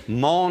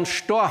maan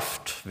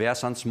stoft. Wer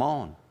is ons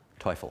maan?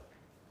 Teufel.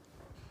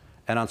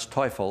 En ons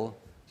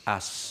Teufel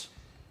is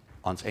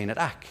ons ene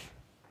ik.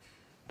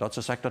 Dat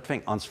is ook dat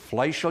ding. Ons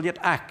fleischelijke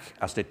ik,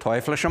 als de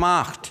teuflische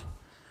macht.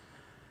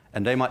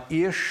 En die moet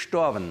eerst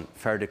sterven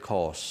voor de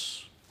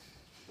koos,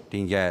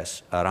 die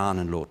Jezus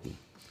eraan laten.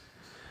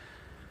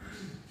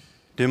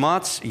 Du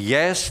moet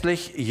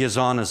geestlich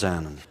gezonnen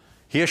zijn.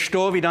 Hier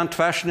staan we dan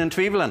tussen en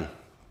twijfelen.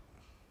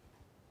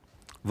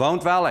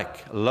 Woont wel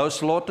ik,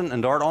 loslaten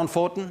en dort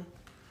aanvoeten.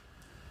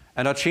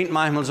 En dat schijnt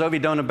manchmal zo, we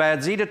doen een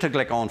bad zijde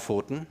tegelijk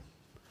aanvoeten.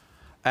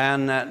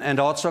 En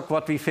dat is ook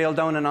wat we veel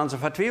doen in onze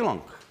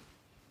vertwijfeling.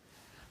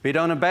 We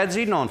doen een bad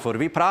zijde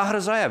aanvoeten. We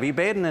praten zo, we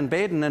beden en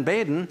beden en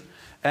beden.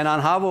 En dan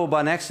hebben we bij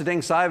het nächste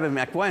ding zeggen,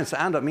 ik weet niet,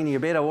 en dat mijn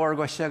gebeden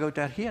worden, ik zeg ook,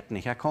 dat heet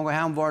niet. Ik kan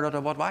gaan worden dat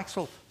er wat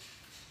wechselt.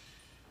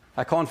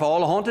 Ik kan voor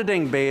alle honderd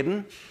dingen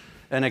beden.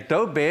 En ik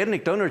doe beden,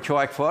 ik doe er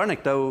tjoek voor, en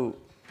ik doe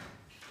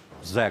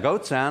zeer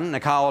goed zijn.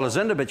 Ik hou alles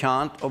in de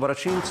bekend, maar het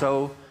schijnt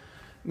zo,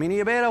 mijn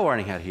gebeden worden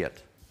niet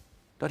herheerd.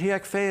 Dat hier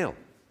ik veel.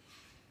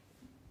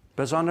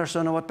 Bijzonder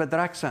zo wat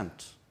bedreigd zijn.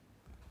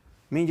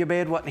 Mijn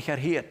gebed wordt niet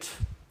herheerd.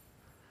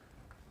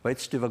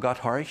 Weet je wat God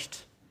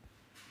hoort?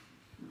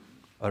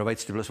 Of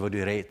weet je bloos wat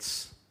u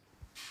redt?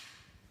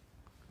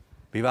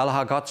 We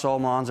willen God zo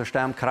maar onze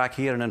stem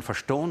krijgen en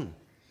verstaan.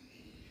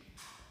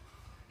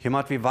 Je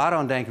moet wie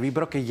waarom denken, we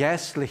brauchen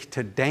geestlich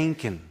te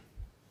denken.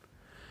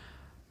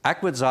 Ik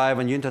wil zeggen,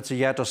 wanneer je dat ze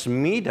het als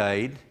mij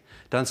deed,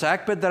 dan is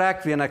ik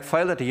bedreigd, wanneer ik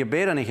veel dat de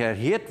gebeden niet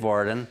herheerd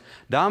worden,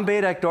 dan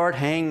bid ik dort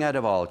heen naar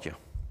de waldje.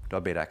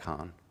 Daar bid ik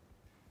aan.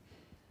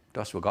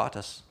 Dat is wat God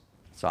is.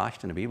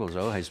 Zegt in de Bijbel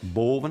zo. Hij is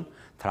boven,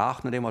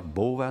 tracht naar dem wat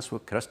boven is,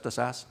 wat Christus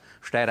is.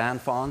 Staat aan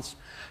voor ons.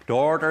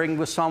 Dort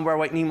irgendwo somewhere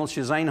wat niemand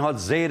gezien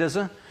had, zeiden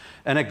ze.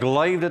 En ik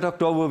geloof dat ook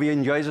daar, waar we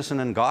in Jezus en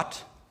in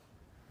God.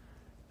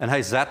 En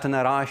hij zat in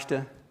de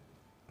rechte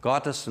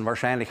Gottes en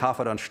waarschijnlijk had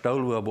hij een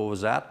stoel waar boven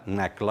zat. En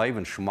ik geloof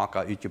een schmak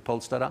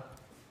uitgepolsterd.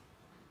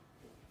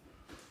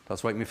 Dat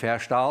is wat ik me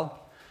verstel.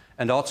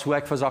 En dat is hoe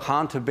ik voor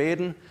aan te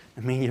beden.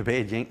 En mijn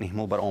gebed ging niet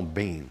meer bij een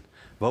been.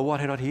 Waar wordt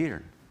hij dat hier?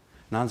 En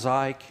dan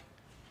zei ik,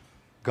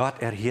 God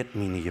erheert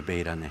mijn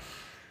gebeden niet.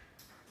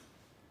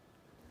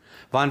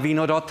 Wanneer we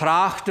nou dat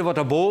trachten wat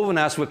er boven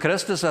is, waar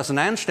Christus als een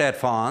aanstaat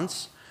voor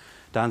ons,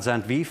 dan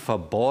zijn we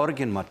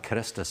verborgen met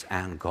Christus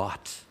en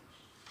God.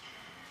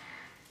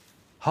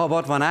 Hoe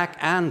wat wanneer ik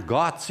aan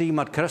God zie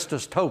met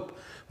Christus toop,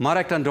 maar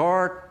ik dan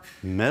dort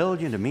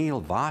miljoenen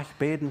mijl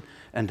wegbeden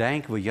en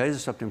denk, waar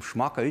Jezus op dem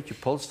schmak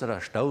uitgepolsterde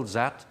stoel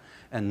zat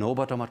en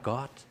nobody met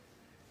God.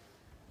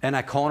 En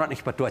ik kan het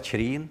niet bij dort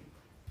schreien.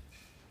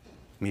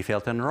 Mir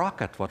fehlt een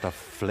rocket, wat er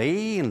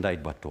vleien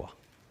deed bij dort.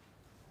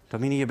 Dat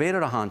mijn gebeden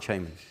de hand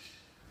komen.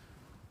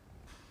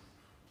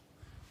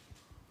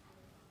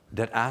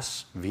 Dat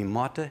is, we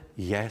moeten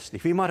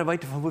juist, we moeten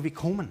weten van waar we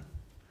komen.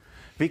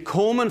 We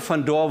komen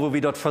van daar, waar we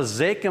dat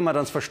verzekeren met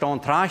ons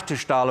verstand terug te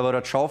stellen, waar we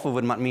dat schaffen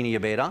met mijn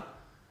gebeden.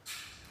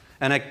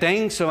 En ik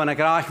denk, zo, wanneer ik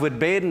graag wil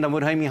beden, dan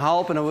moet hij me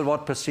helpen en er wordt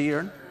wat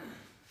passeren.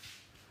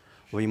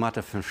 We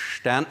moeten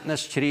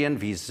verstandnis krijgen,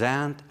 we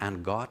zijn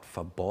aan God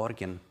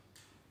verborgen.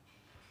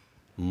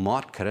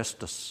 Met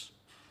Christus.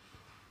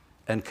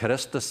 En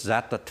Christus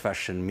zet dat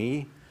tussen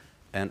mij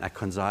en ik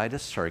kan zeggen, de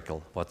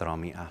cirkel wat er aan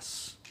mij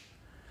is.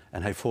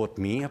 En hij voert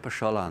mij op een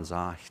schouder en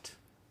zegt,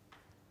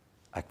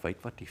 ik weet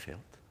wat die fehlt.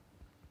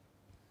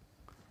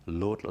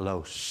 Laat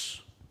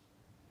los.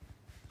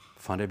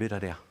 Van de bidden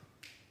der.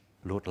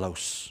 Laat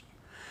los.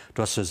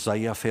 Dat is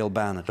zeer veel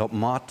banen. Dat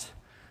moet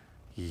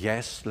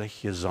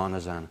jästliche Sonne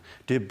sein.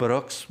 Die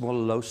brauchst mal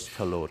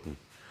loszulassen.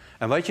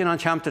 Und weißt du, dann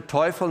kommt der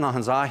Teufel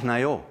und sagt, na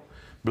ja,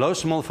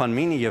 bloß mal von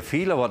meinen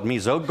Gefühlen, was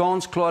mir so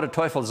ganz klar der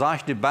Teufel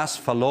sagt, du bist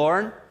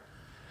verloren.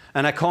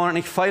 Und er kann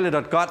nicht fehlen,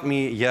 dass Gott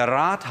mir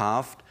gerat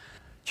hat.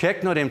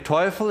 Check nur dem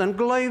Teufel und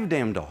glaub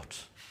dem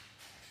dort.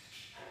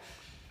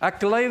 Ich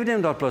glaube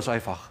dem dort bloß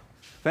einfach.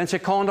 Wenn sie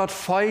kann dort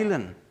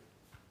feilen.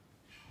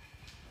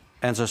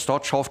 Und so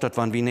dort schafft das,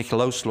 wenn wir nicht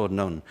loslassen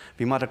nun.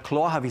 Wir müssen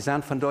klar haben, wir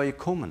sind von da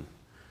gekommen.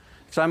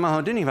 Ich sage mal,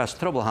 wenn du nicht was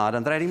Trouble hast,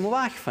 dann dreh dich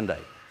mal weg von dir.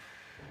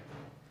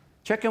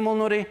 Check mal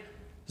nur die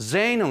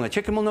Sehnungen,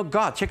 check mal nur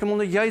Gott, check mal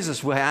nur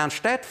Jesus, wo er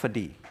ansteht für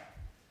dich.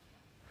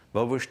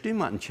 Wo wirst du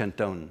mit dem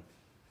tun?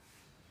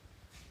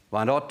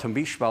 Wenn dort zum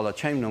Beispiel, da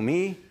kommt noch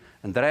mich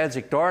und dreht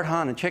sich dort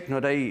hin und check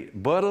nur die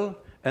Beutel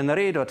und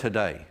redet zu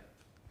dir.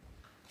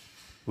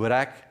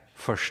 Wird ich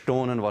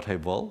verstehen, was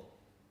er will?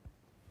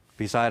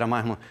 Wie sagt er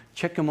manchmal,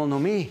 check mal noch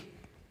mich.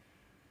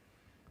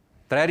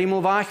 Dreh dich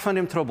mal weg von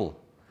dem Trouble.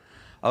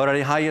 Oder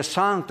die haben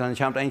gesagt, dann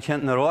kommt ein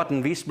Kind nach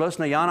Roten, wie es bloß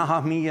eine Jana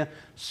hat mir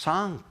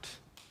gesagt.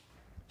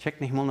 Check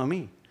nicht mal noch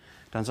mich.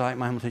 Dann sage ich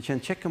manchmal zu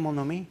Kind, check mal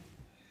noch mich.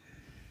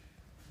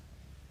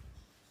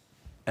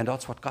 Und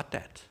das ist, was Gott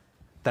tut.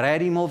 Dreh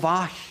dich mal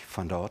weg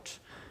von dort.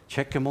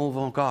 Check mal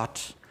von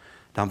Gott.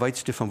 Dann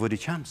weißt du, von wo du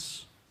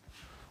kommst.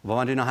 Und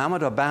wenn du noch einmal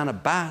da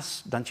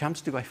bist, dann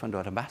kommst du gleich von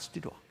dort, dann bist du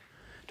da.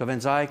 Da wenn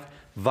ich,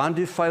 wenn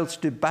du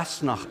fehlst, du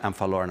bist noch am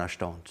verlorenen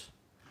Stand,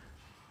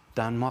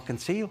 dann mach ein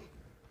Ziel.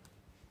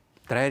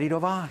 Dreh dich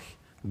da weg.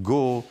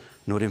 Go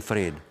nur im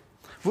Frieden.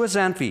 Wo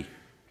sind wir?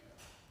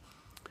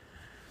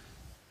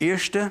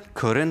 1.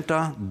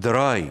 Korinther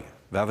 3.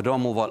 Wenn wir da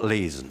mal was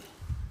lesen.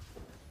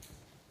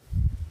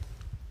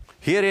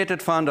 Hier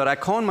redet von, dass ich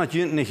kann mit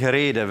Jünden nicht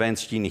reden, wenn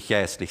sie nicht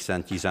geistlich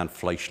sind, die sind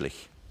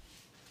fleischlich.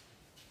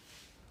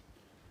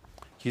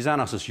 Die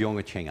sind als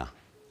junge Kinder.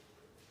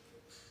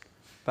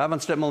 Wenn wir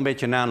uns das mal ein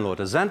bisschen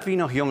anlassen, sind wir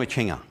noch junge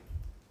Kinder?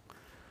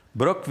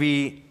 Braucht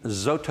wir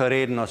so zu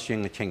reden als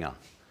junge Kinder?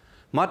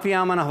 Muss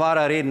wir immer noch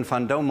weiter reden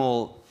von da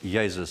mal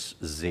Jesus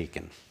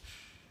segen?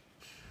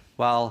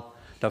 Weil,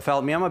 da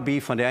fällt mir immer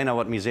bei von der einen,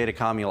 was mir seit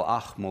Kamil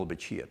 8 mal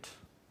beziert.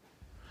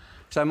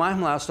 Ich sage,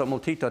 manchmal ist das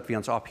mal Zeit, dass wir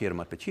uns abhören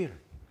mit bezieren.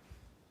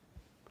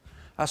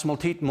 Es ist mal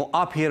Zeit, mal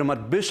abhören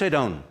mit Büsse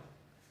tun.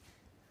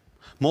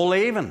 Mal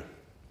leben.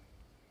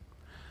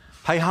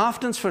 Hij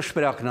heeft ons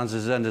versprochen, dat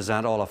ze zinden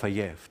zijn alle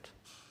vergeeft.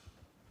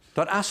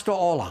 Dat is de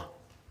alle.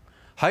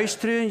 Hij is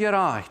trouw en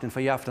gerecht en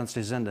vergeeft ons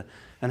de zinden.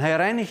 En hij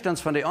reinigt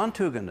ons van de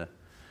Antugenden.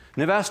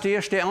 Nu was de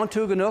eerste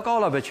Antugenden ook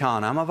alle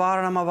bekennen. Maar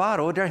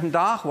waren. Door een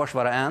dag was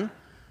er aan.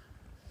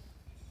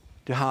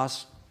 Du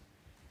hast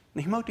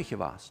nicht mutig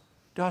gewesen.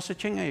 Du hast die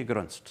Kinder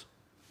gegrünzt.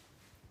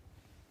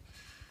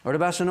 Oder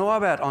du bist in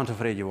Arbeit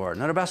unzufrieden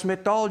geworden. Oder du bist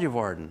Metall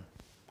geworden.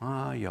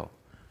 Ah ja.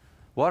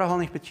 Waarom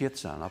niet beziert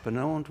zijn? Op een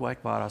oond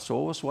waar ik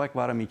zo was,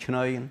 waar ik met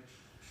knieën.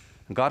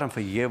 En Gott een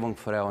vergeving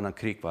voor jou en dan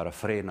krijg ik waar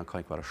vrede en dan kan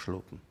ik waar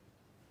slopen.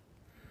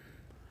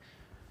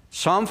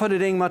 Sommige van de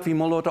dingen moeten we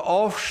maar laten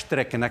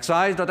afstrekken. Ik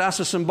zei, dat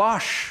is een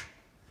bos.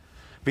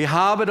 We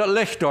hebben dat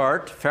licht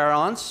dort voor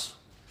ons.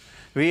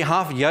 We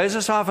hebben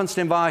Jezus auf uns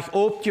den Weg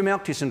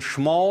opgemerkt, het is een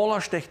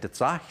schmaler Stich, dat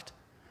zegt.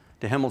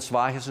 De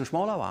hemelsweg is een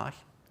schmaler weg.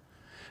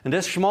 En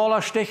dit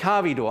schmaler Stich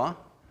hebben we daar.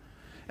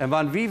 En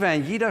wanneer we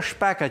in jeder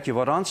spekkertje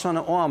wat ons aan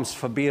de arms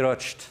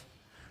voorbijrutscht,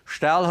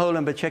 stilhouden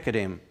en bechecken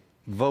dem,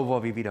 wo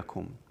we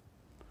wiederkommen.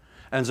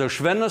 En zo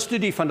schwindelst du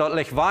die van dat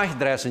licht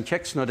wegdrehst en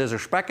checkst nur deze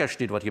Specker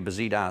steht, wat je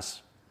beziet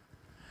is.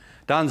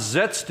 Dan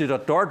sitzt du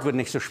dat dort, wird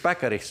nicht so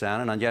speckerig sein,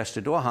 en dan gehst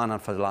du doorgaan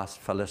en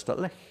verlässt dat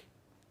licht.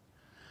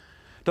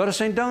 Dat is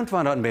een dood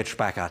wanneer dat een beetje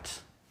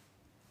spekkert.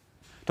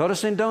 Dat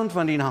is een dood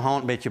wanneer die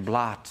hand een beetje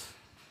blaat.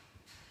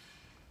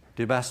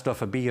 Du bist da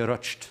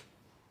voorbijgerutscht.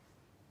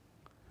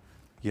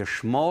 Je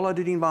schmaler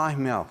du den Weg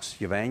merkst,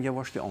 je weniger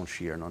wirst du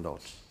anschieren und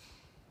dort.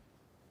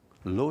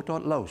 Laat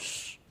dat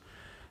los.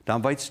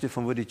 Dann weißt du,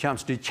 von wo du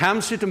kommst. Du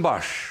kommst aus dem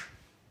Busch.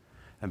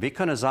 Und wir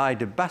können sagen,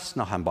 du bist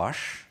noch ein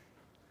Busch.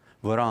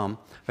 Warum?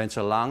 Wenn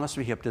so lange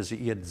wie ich diese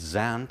Erde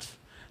sind,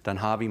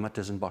 dann habe ich mit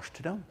diesem Busch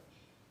zu tun.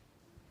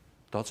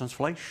 Das ist uns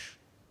Fleisch.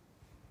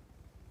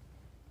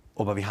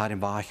 Aber wir haben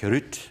den Weg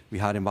gerührt.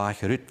 Wir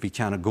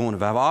können gehen.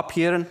 Wenn wir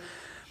abhören,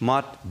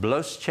 moet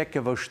bloos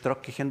checken hoe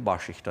strukkig en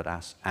boschig dat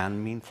is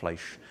aan mijn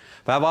vlees.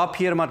 We hebben op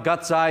hier met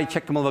God zei,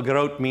 check mal hoe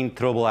groot mijn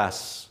trouble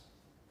is.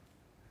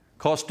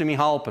 Kost u me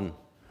helpen?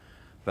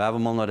 We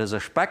hebben mal naar deze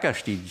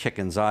spekkers die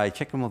checken zei,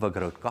 check mal hoe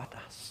groot God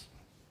is.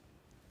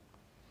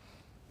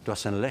 Dat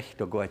is een licht,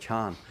 dat gaat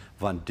aan.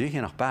 Wanneer du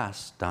hier nog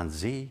bent, dan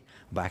zie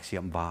waar ik ze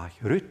op weg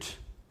ruut.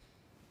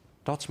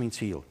 Dat is mijn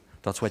ziel.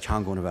 Dat is wat ik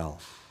gaan wil.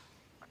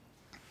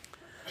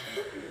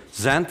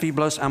 Zijn we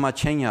bloos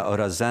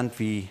amatjenja, of zijn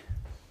we...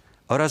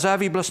 Oder zijn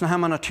we bloß noch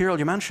einmal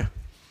natürliche Menschen?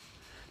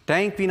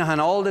 Denk wie noch an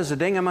all diese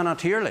Dinge mal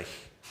natürlich.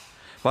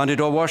 Wenn du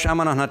da wirst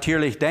einmal noch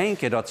natürlich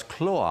denken, das ist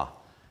klar,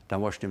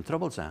 dann wirst du im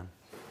Trouble sein.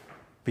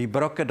 Wir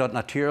brauchen das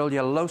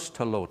Natürliche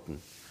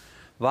loszulassen.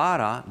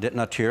 Das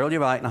Natürliche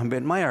will ich noch ein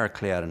bisschen mehr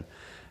erklären.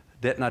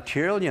 dat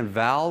natuurlijk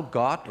wel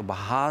God op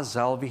haar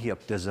zelf hier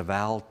op deze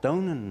wereld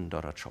doen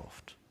dat het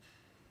schafft.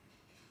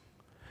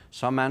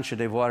 Some mensen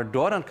die worden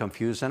door en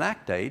confused en ik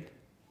deed.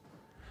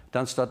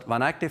 Dan staat,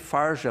 wanneer ik die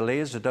verse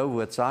lees, daar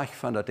wordt zegt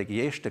van dat de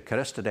eerste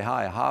Christen die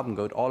hij hebben,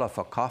 God alle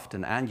verkauft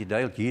en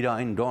aangedeeld, jeder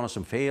een donnes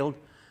hem fehlt,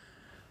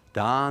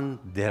 dan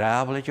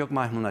dreibel ik ook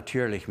manchmal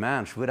natuurlijk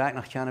mens. Würde ik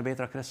nog geen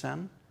betere Christ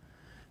zijn?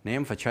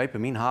 Nee,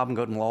 vertjeipen mijn haben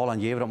God mal al en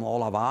geven hem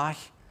alle weg.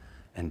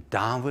 En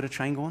dan wordt het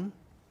zijn gaan.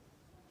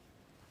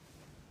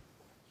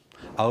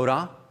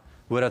 Oder,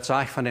 wordt het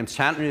zeggen van dem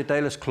Zentrum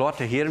deel is klaar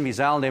te hier, wie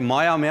zullen die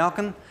Meier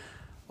merken?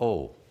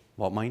 Oh,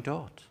 wat meint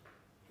dat?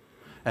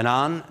 En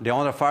dan, de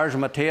andere verse,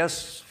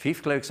 Matthäus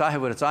 5, geloof ik,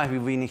 wordt het zeggen, wie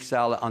we niet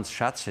zullen ons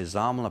Schätze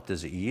sammeln op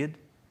deze Erde.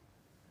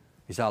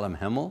 We zullen im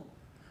Himmel,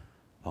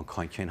 dan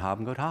kan je geen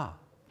haben God hebben.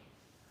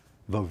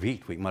 Wo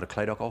weet, wie moet de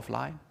kleed ook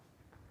afleiden?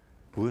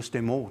 Wo is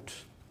de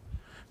moed?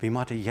 Wie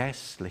moet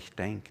geestlich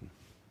denken?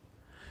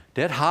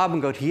 Dat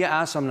haben Gott hier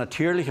erst om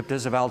natuurlijk op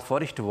deze wereld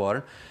voordig te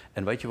worden.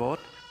 En weet je wat?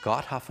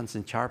 God heeft ons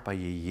een Körper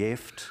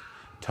gegeven,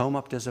 om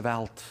op deze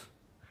wereld.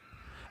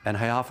 En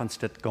hij heeft ons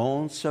de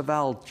ganze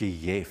wereld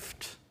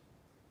gegeven.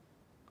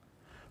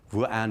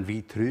 Waaraan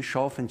we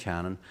terugschaffen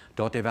kunnen,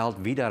 dat de wereld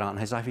wieder aan.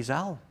 Hij zegt, wie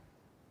zal?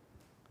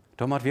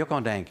 Daar moeten we ook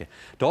aan denken.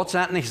 Dat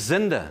zijn niet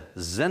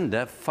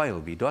Sünde,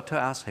 feil. Wie dat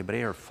is,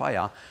 Hebräer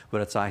 4, waar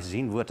het zegt,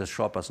 zien wordt het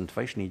schap als een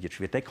tweesniedje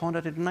schwert. Die kan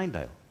dat in een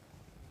deel.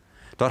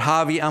 Dat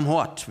hebben we am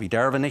Hort. We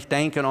durven niet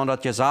denken aan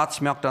dat Gesetz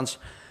merkt ons.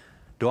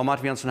 Daar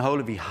moeten we ons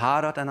houden, wie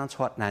hat dat in ons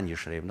Hort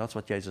aangeschreven. Dat is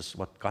wat Jezus,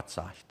 wat Gott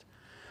zegt.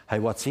 Hij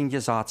wordt zijn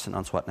Gesetz in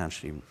ons Hort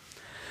aangeschreven.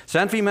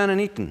 Zijn we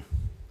Mennoniten?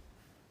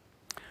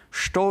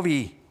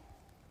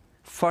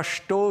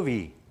 Verstehen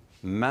wir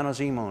Männer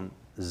Simon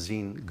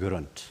zijn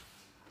Grund?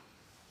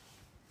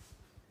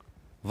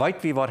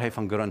 Weet wie wat hij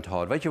van Grund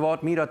hat? Weet je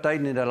wat mij dat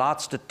deed in de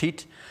laatste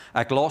tijd?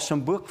 Ik las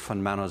een boek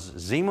van Männer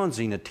Simon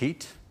zijn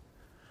tijd.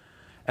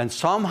 En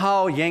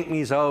somehow denk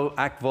ik zo,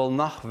 ik wil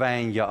nog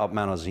weinig op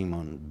Männer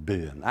Simon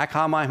bouwen. Ik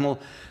heb manchmal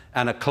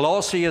een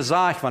klasse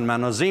gezegd van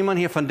Männer Simon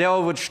hier van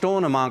daar wordt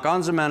staan, maar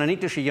onze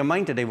Menonietische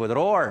gemeente, die wordt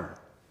raar.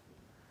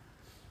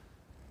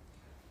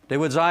 Die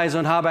wordt zeggen,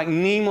 zo heb ik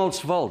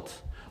niemals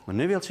wild. Maar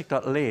nu wil ik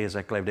dat lezen,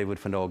 ik geloof, die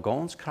wordt vandaag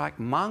ganz krijg,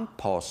 mank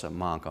passen,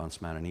 mank ons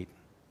Mennonieten.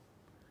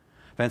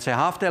 Wenn sie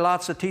auf der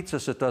letzten Zeit, so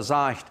es da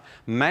sagt,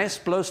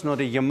 meist bloß nur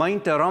die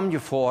Gemeinde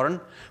rumgefahren,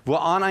 wo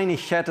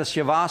Uneinigkeit ist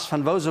gewas,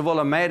 von wo sie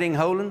wollen Melding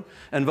holen,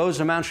 und wo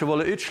sie Menschen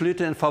wollen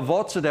ausschließen, und von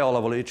was sie die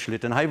alle wollen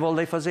ausschließen. Und er will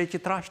die für sich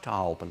getrecht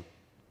halten.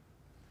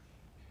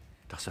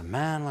 Das ist ein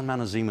Mann, wenn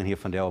man sieht hier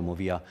von der mal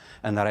wieder,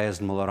 und er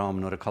reist mal rum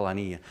nach der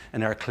Kolonie,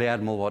 und er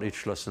erklärt mal, was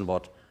ausschließen,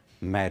 was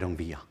Meldung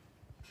wir.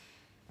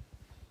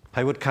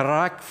 Er wird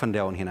korrekt von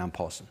der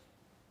hinanpassen.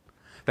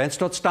 Wenn es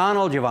dort staan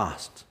al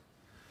gewast,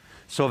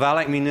 so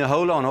weil ich mich nicht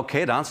hole und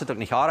okay, dann ist es doch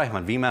nicht arg,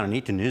 man wie man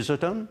nicht nu so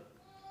tun.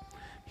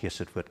 Hier ist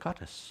das Wort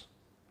Gottes.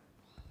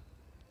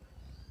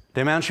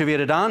 Die Menschen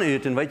werden dann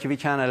uit, und weet je, wir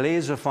können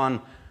lesen von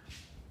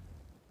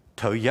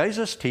zu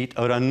Jesus Zeit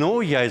oder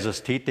no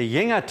Jesus Zeit, die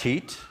jünger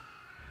Zeit,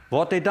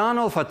 was die dann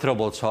auch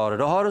vertroubles haben.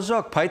 Da haben sie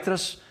gesagt,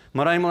 Petrus,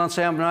 maar einmal an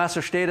seinem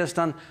Wasser steht es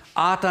dann,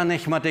 er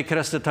nicht mit die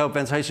Christen taub,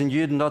 wenn es heißen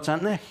Juden dort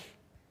sind nicht.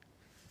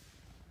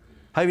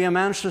 Hij wie een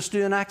mens te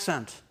sturen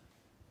accent.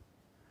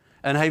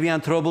 En hij wie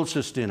een trouble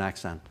te sturen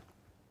accent.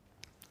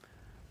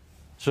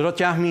 Zodat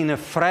je mijn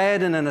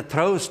vrede en de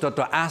troost dat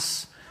er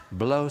is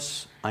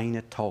bloos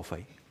een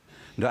tafel.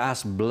 Er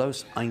is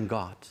bloos een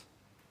God.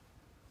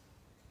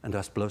 En er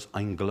is bloos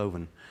een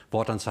geloven.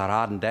 Wat ons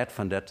raden dat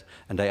van dat.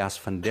 En dat is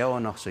van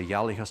daar nog zo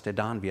jährlich als die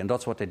dan weer. En dat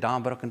is wat die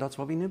dan brokken, dat is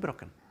wat we nu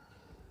brokken.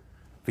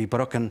 We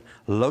brokken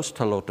los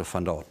te laten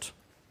van dat.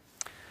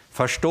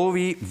 Verstehen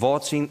wir,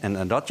 was sind,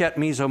 und das hat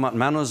mich so mit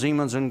Männer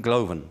Simon sind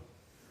Glauben.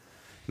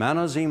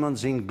 Männer Simon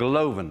sind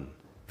Glauben,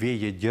 wie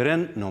je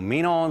gerennt nur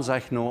meine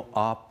Ansicht nur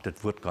ab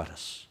das Wort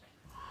Gottes.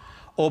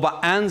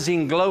 Aber an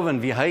sein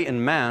Glauben, wie er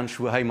ein Mensch,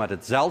 wo er mit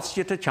das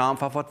Selbstje zu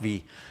kämpfen hat,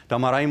 wie, da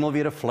mal einmal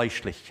wieder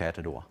Fleischlichkeit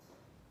da.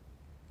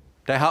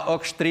 Der hat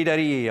auch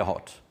Streiterie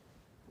gehabt.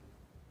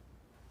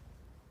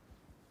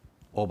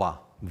 Aber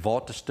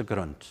was ist der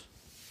Grund?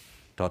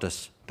 Das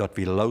ist, dass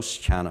wir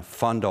loskennen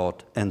von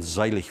dort und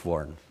seilig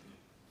worden.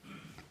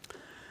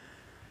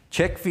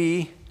 Check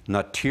wie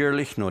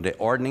natürlich nur die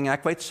Ordnung.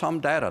 Ich weiß,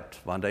 some dat,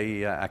 want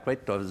ich weiß,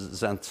 da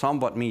sind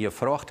some, was mir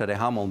gefragt hat, die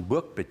haben ein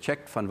Buch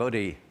becheckt, von wo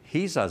die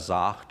Hisa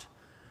sagt,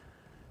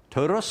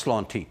 zu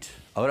Russland-Tiet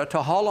oder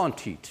zu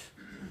Holland-Tiet,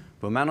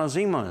 wo Männer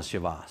Simon ist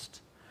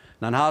gewesen.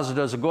 Dann haben sie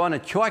da sogar eine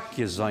Kirche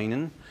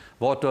gesehen,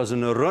 wo da so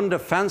eine runde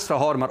Fenster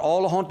hat, mit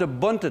alle Hunde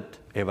buntet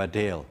über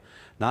Deel.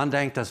 Dann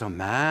denkt er so,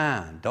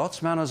 man, das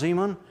ist Männer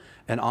Simon,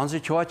 und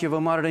unsere Kirche, wo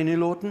wir die nicht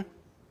lassen?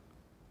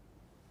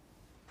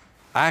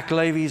 Ich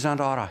glaube, wir sind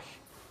auch.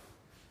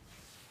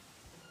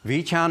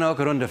 Wir können auch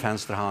runde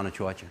Fenster haben in der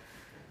Kirche.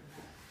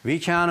 Wir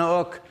können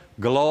auch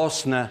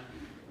glasene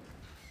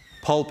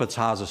Pulpits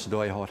haben, die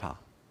sie haben.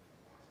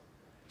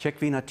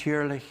 Check wie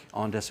natürlich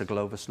an diese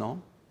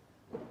Glaubensnamen.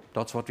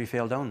 Das ist, was wir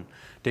viel tun.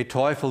 Der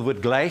Teufel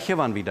wird gleiche,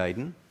 wenn wir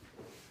deuten.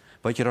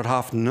 Weil das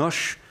hat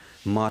nichts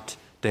mit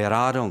die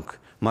Radung,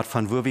 maar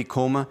von wo wir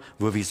kommen,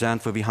 wo wir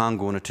sind, wo wir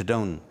hingehen zu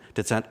tun.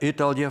 Das sind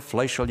uiterliche,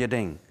 fleischliche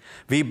Dinge.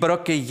 Wir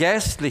brauchen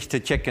jästlich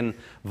zu checken,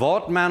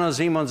 was Männer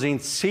Simon sein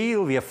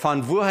Ziel, wir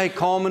von wo er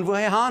kommen, wo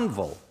er hin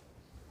will.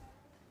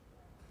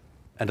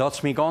 Und das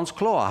ist mir ganz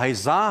klar. Er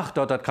sagt,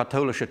 dass das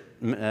katholische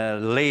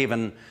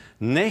Leben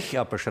nicht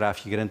auf der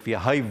Schrift gegrindet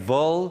wird. Er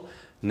will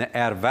eine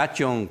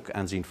Erwettung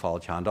an sein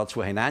Volk haben. Das ist,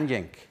 wo er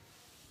hineingeht.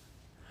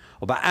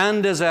 Aber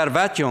an dieser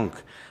Erwettung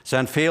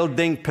sind viele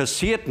Dinge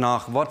passiert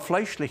noch, was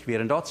fleischlich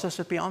wird. Und das ist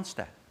es bei uns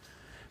da.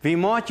 Wie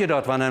macht ihr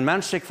das, wenn ein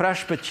Mensch sich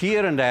frisch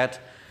bekehren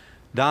hat,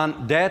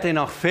 dann hat er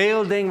noch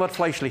viele Dinge, was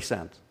fleischlich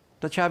sind.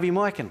 Das kann wir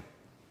machen.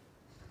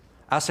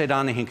 Als er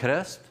dann nicht in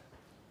Christ,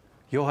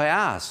 ja,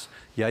 er ist.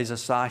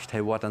 Jesus sagt,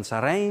 er wird uns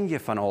reinigen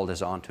von all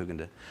diesen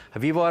Antugenden.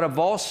 Wir waren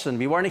waschen,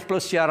 wir waren nicht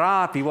bloß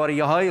gerat, wir waren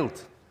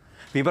geheilt.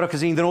 Wir brauchen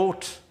sein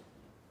Rot.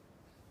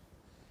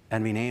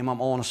 Und wir nehmen am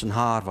honnesten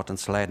Haar, was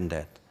uns leiden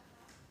hat.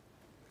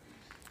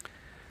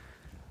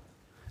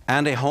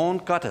 Und die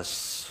Hand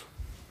Gottes.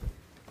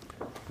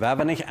 Wir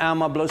werden nicht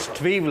einmal bloß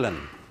zweifeln.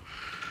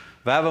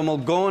 Wir werden mal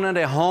gehen in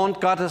die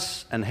Hand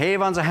Gottes und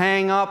heben sie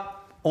hängen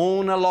ab,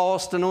 ohne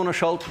Last und ohne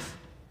Schuld.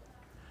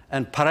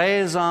 Und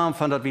preisen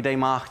von, dass wir die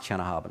Macht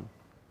können haben.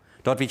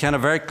 Dass wir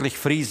können wirklich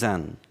frei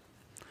sein.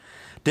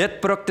 Das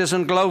braucht es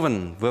in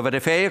Glauben, wo wir die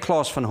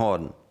Fähigkeit von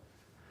haben.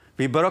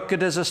 Wir brauchen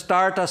diese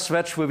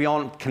Starter-Switch, wo wir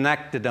uns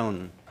connected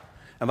tun.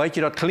 Und weißt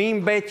du, das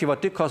kleine bisschen, was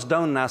du kannst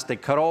tun, als die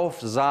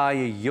Kraft sagt,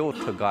 ja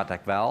zu Gott,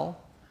 ich will.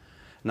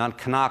 Und dann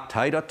knackt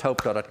er das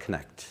Taub, dass das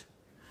knackt.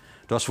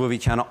 Das ist, wo wir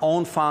können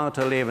anfangen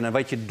zu leben. Und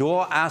weißt du,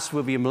 da ist,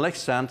 wo wir im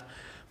Licht sind,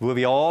 wo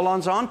wir alle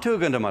unsere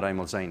Antugenden mal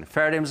einmal sehen.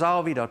 Für dem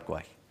Saal wie das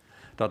geht.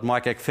 Das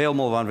mag ich viel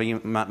mal, wenn wir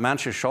mit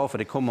Menschen schaffen,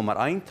 die kommen mit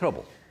einem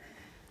Trouble.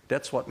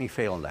 Das ist, was mir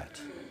fehlen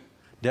lässt.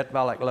 Das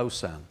will ich los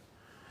sein.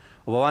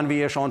 Aber wenn wir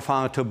erst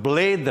anfangen zu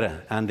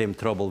blädern an dem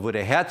Trouble, wo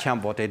der Herz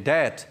haben, was er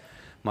tut,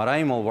 maar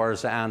einmal waren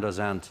sie anders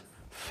sind,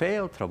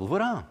 viel Trouble.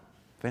 Warum?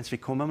 Wenn wir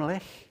kommen im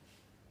Licht.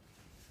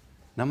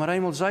 Dann maar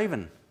einmal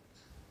sagen.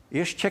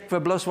 Erst checken wir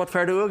bloß, was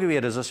für die Augen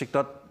wird. Als ich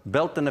das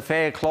Bild in der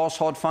Fähige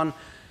Klasse hatte von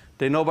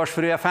den oberst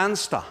früher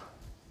Fenster.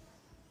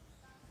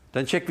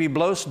 Dann checken wir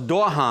bloß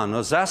durchhauen,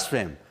 und das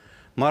wem.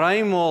 Maar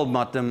einmal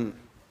mit dem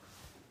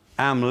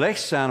am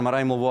Licht sein, maar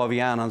einmal, wo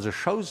wir an unserer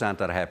Show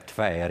sind, habt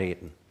zwei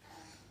reden.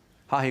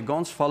 Habe ich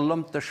ganz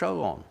verlumpte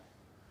Show an.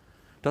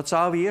 Das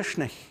sagen wir erst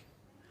nicht.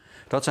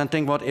 Das sind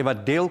Dinge, die über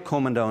Deel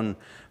kommen, dann,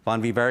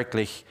 wenn wir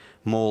wirklich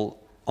mal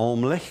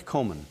um Licht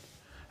kommen.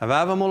 Und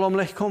wenn wir mal um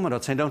Licht kommen,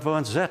 das sind dann, wo wir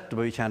uns sitzen,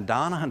 wo wir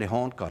danach an die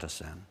Hand Gottes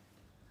sein.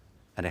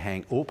 Und er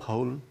hängt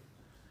abholen,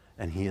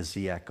 und hier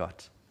sehe ich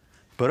Gott.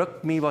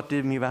 Brück mir, was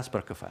du mir was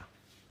brücken für.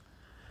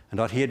 Und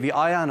das hier wie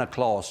Eier in der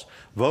Klasse,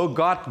 wo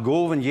Gott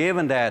goven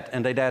geben hat,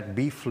 und die dat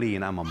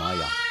befliehen am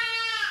Maya.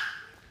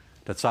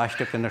 Das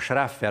sagt in der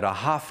Schrift,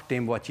 wer haft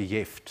dem, was je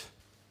geeft.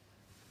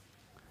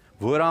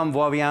 Waarom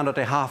waar we aan dat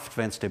de haft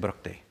wenst, die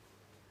brückt die.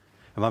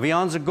 Und wenn wir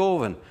an sie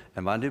gehen,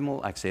 und wenn du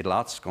mal, ich sehe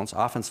laatst ganz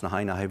abends nach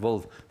einer, er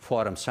will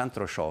vor dem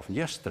Zentrum schaffen,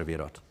 gestern wie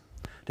das.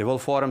 Der will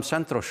vor dem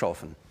Zentrum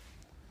schaffen.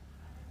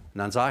 Und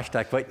dann sagt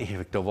er, ich weiß nicht,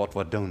 ob ich da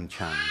was tun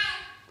kann.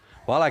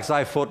 Weil ich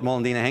sage, fort mal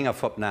in die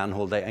Hängerfoppen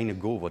anhol, die eine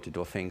go, was du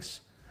da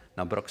fängst,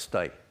 dann brückst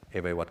du,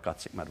 eben was Gott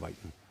sich mit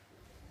weiten.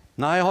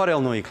 Na, er hat er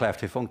noch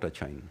geklärt, wie funkt das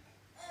scheinen.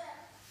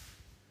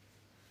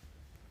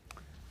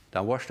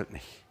 Dann warst du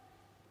nicht.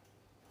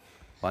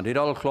 Wenn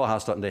du alles klar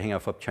hast, dass in der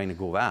Hängerfoppen keine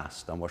go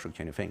was, dann warst du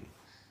keine Finger.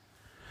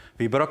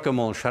 Wir brauchen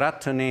mal einen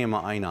Schritt zu nehmen,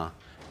 einer,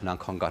 und dann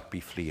kann Gott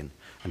befliehen.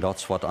 Und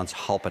das wird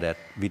uns helfen,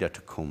 wieder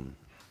zu kommen.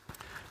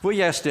 Wo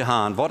gehst du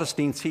hin? Was ist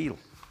dein Ziel?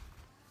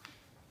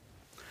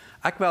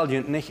 Ich will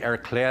dir nicht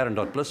erklären,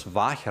 dass bloß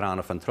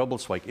wegrennen von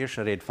Troubles, weil ich erst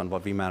rede von,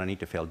 was wir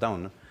Menonietischer viel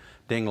tun,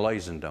 Dinge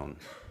lesen tun.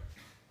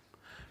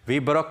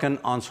 Wir brauchen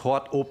uns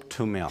hart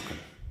abzumerken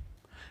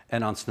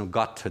und uns nur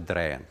Gott zu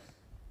drehen.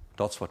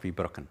 Das ist, was wir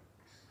brauchen.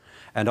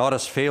 Und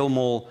das ist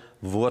vielmal,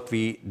 was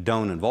wir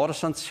tun. Was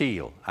ist ein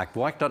Ziel? Ich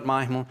weiß das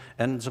manchmal,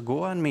 und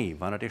sogar an mich,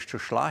 wenn es zu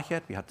schlecht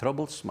wird, wir haben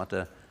Troubles mit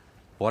der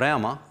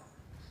Warama,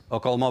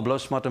 auch mal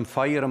bloß mit dem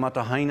Feiern, mit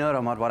der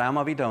Heiner, mit was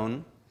immer wir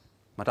tun,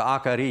 mit der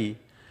Ackerie.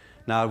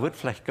 Na, het wird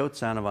vielleicht gut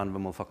sein, wenn wir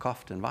mal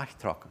verkauft und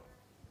wegtragen.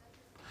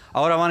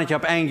 Aber wenn ich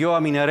ab ein Jahr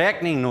meine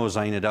Rechnung noch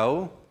sein da,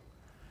 und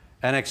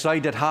ich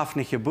sage, das hat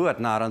nicht gebührt,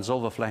 na, dann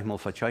sollen wir vielleicht mal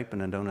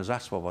verkaufen und dann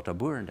sagst du, was der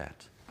Buren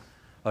hat.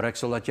 Oder ich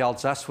soll das Geld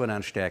selbst wieder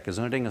anstecken,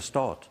 so eine Dinge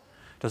steht.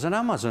 Das sind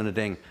immer so eine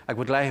Dinge. Ich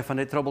würde gleich von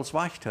den Troubles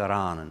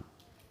wegtragen.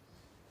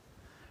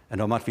 Und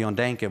dann müssen wir uns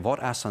denken,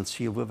 was ist ein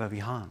Ziel, wo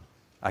wir haben?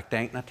 Ich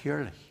denke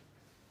natürlich.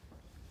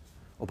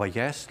 Aber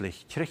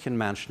jästlich kriegen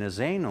Menschen eine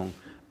Sehnung,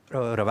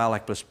 oder will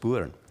ich bloß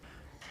Buren.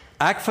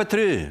 Ich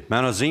vertraue,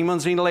 meiner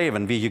Simon sein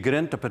Leben, wie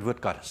gegründet auf das Wort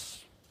Gottes.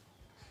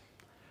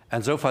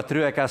 Und so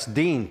vertraue ich, als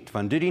dient,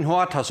 wenn du dein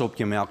Hort hast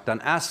abgemerkt, dann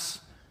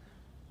ist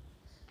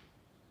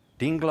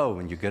dein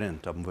Glauben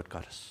gegründet auf das Wort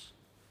Gottes.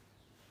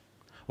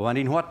 Und wenn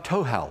dein Hort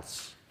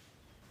tohältst,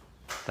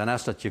 dann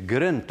ist das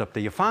gegründet auf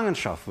die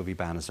Gefangenschaft, wo wir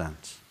bei sind.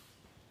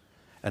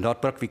 Und dort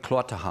brauchen wir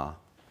klar zu haben.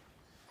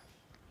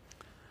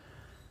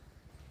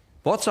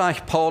 Was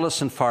sagt Paulus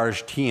in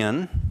Vers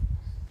 10?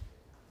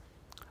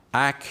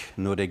 Ich,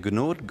 nur der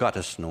Gnade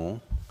Gottes nu,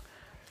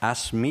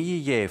 als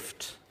mir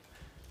geeft,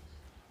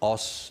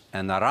 als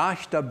ein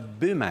rechter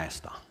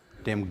Bümeister,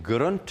 dem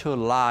Grund zu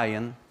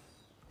leihen,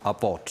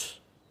 ab Wort,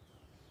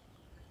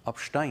 ab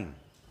Stein.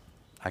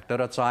 Ich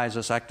das sagen,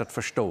 dass ich das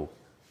verstehe.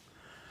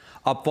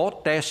 Ab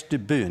Wort das die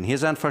Bühne. Hier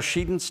sind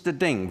verschiedenste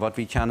Dinge, was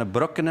wir können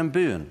brücken und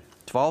bühen.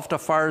 12.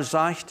 Vers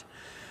sagt,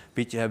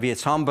 wie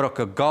jetzt haben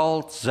brücken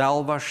Gold,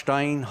 Silber,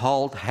 Stein,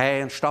 Halt,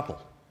 Heu und Stoppel.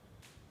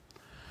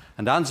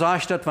 Und dann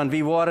sagt das, wenn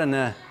wir in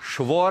eine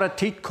schwere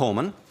Zeit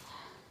kommen,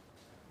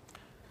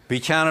 wir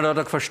können das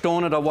auch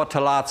verstehen, dass wir die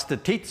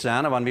letzte Zeit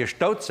sind, wenn wir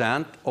stolz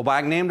sind, aber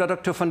ich nehme das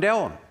auch zu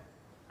verdauen.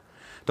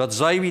 Das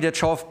sei wie das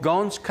schafft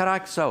ganz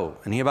korrekt so.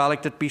 Und hier will ich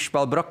das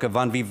Beispiel brücken.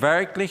 Wenn wir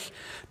wirklich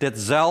das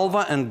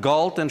Silber und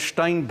Gold und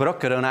Stein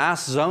brücken, dann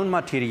ist so ein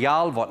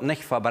Material, das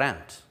nicht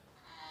verbrennt.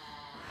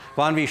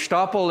 Wenn wir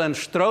Stoppel und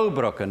Stroh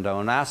brücken,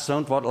 dann ist so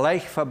ein, was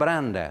leicht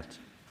verbrennt hat.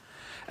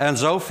 Und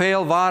so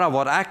viel war,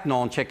 was ich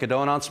noch checke,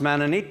 dann als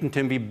Menonietischer,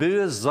 denn wir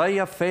bauen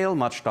sehr viel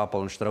mit Stoppel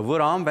und Stroh.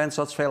 Warum? Wenn es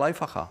das viel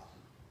einfacher.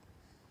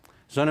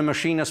 So eine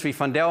Maschine, als wir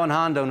von da an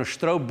eine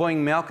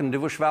Strohboing melken,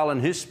 du wirst wel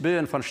ein Haus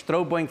bauen, von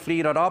Strohboing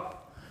fliegt das ab.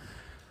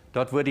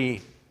 Dat wordt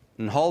hij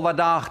een halve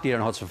dag, die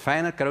dan had ze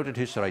fijn het grote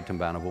huis rijden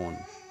bijna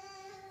wonen.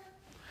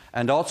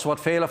 En dat is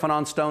wat velen van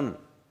ons doen.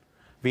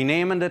 We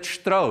nemen dit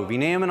stro, we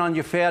nemen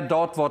ongeveer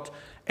dat wat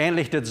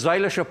endlich het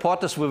zeilige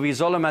pot is, waar we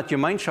zullen met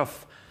gemeenschap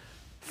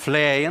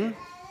vleien.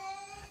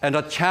 En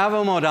dat gaan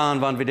we maar dan,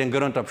 wanneer we den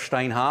grond op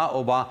steen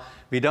hebben, maar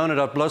we doen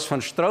dat bloos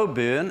van stro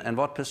bouwen. En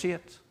wat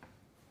passiert?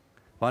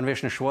 Wanneer we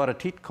in een zware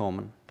tijd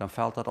komen, dan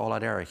valt dat al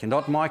erg. En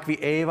dat maken we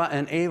eeuwen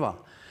en eeuwen.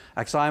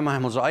 Ik zei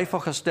manchmal, so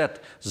einfach ist das.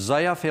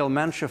 Sehr viele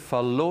Menschen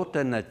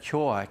verlassen die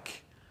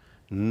Kirche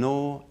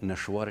nur in einer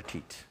schweren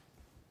Zeit.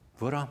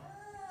 Warum?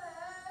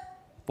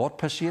 Was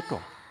passiert da?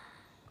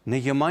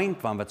 Nicht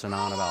gemeint, wenn wir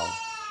zueinander wollen.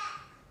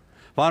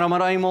 Warum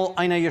hat einmal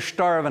einer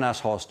gestorben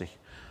ist hastig?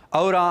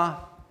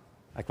 Oder,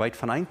 ich weiß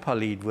von ein paar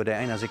Lied, wo der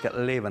einer sich das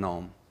Leben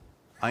nahm.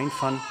 Ein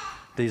von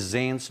den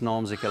Sehens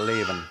nahm sich das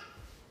Leben.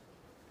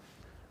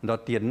 Und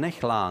das geht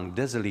nicht lang,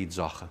 diese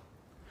Liedsache.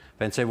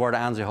 Wenn sie worden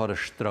aan zich hadden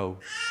stro.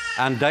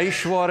 En die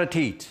zware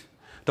tijd,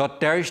 dat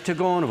daar is te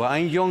gaan, waar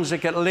een jong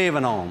zich het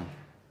leven aan.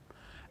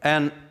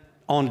 En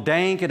aan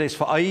denken, dat is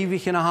voor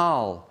eeuwig in de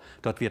haal.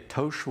 Dat weer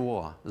te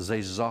zwaar.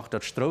 Zij zag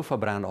dat stro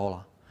verbrandt alle.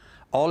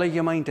 Alle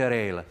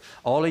gemeenteregelen,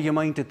 alle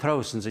gemeente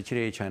troosten zich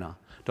reeds.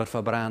 Dat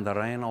verbrandt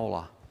rein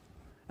alle.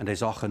 En die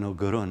zagen nu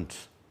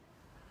grond.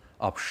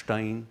 Op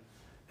steen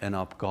en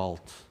op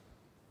goud.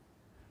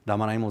 Dat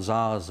man eenmaal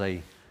zagen,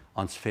 zij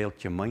ons veel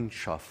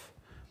gemeenschap.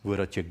 Waar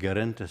dat je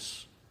gerend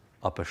is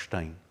op een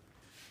steen.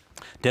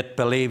 Dit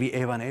beleef je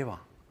eeuwen en eeuwen.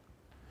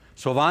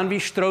 Zo wanneer we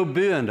stro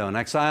bouwen doen,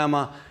 ik zeg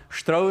maar,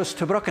 stro is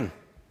te brokken.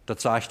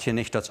 Dat zegt je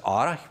niet, dat is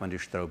aardig, wanneer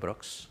je stro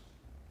brokt.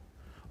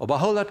 Maar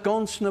hoe dat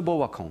ganz naar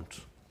boven komt,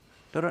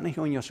 dat is niet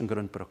onjuist een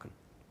grond brokken.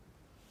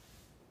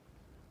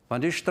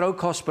 Wanneer je stro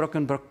kost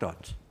brokken, brokt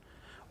dat.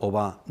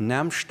 Maar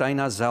neem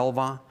stenen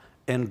zelf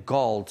en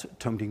goud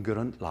om die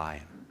grond te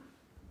leiden.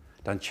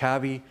 Dan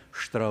kan je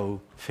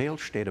stro veel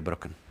steden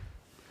brokken.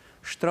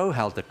 Stro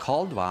hält het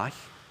kalt weg.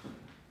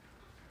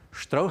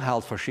 Stro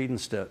hält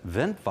verschiedenste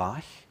wind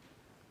weg.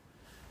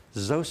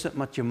 Zo is het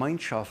met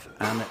gemeenschap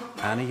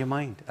en een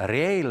gemeente.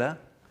 Reële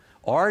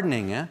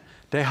ordeningen,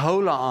 die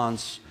houden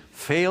ons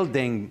veel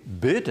dingen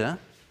buiten,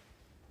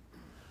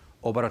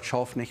 maar dat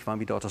schafft niet,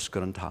 wanneer we dat als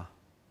grond hebben.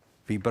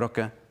 We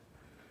breken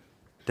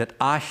dat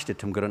echte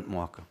zum grond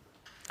maken.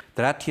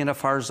 13.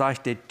 Vers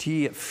zegt,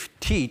 die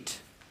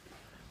tijd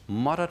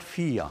moet het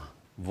via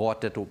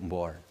wordt het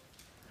openbaar.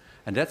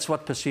 En dat is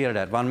wat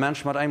passiert. Wanneer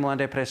mensen met eenmaal in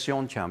depressie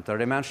komt, of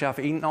die mensen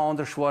hebben een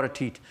andere zware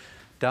tijd,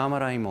 dan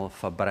maar eenmaal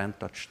verbrennt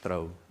dat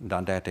stro.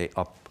 Dan dat hij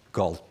op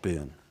goud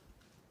bouwen.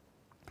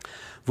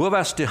 Waar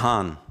was je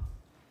gaan?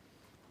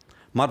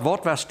 Maar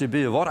wat was je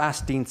bouwen? Wat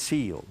is dein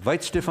Ziel?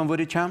 Weet je van waar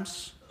je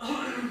komt?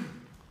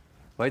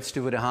 Weet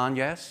je waar je gaan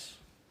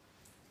is?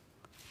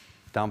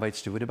 Dan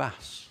weet je waar je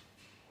bent.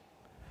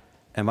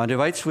 En wanneer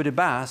je weet waar je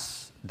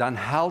bent, dan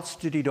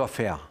hältst je die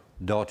dafür,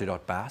 dat je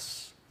dat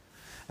bent.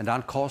 En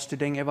dan kost je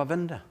dingen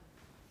overwinnen.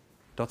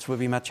 Dat is wat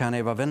we met gaan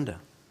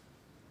overwinnen.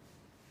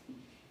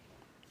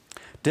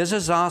 Deze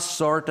 6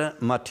 soorten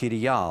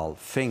materiaal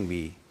vingen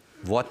we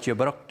wat je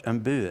gebruikt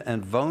en bouwen.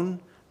 En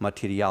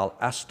woonmateriaal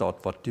is dat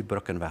wat je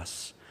gebruiken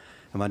was.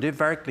 En wanneer je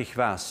werkelijk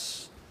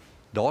was,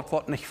 dat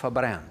wat niet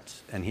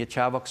verbrannt. En hier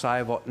heb ik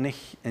gezegd wat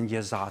niet in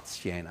je zaad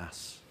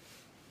is.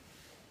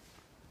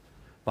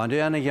 Wanneer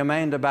je in een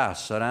gemeente bent,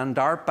 of in een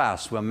dorp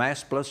bent, waar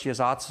meest plus je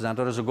zaad zijn,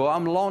 of sogar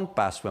am land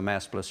bent, waar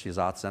meest plus je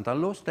zaad zijn, dan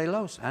los die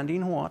los en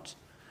die hoort.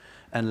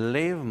 En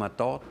leef met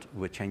dat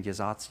wat in je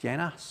zaad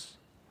is.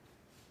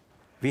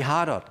 Wie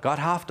hat dat? Gott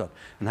heeft dat.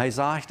 En hij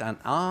zegt, en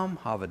arm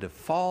hebben de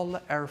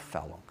volle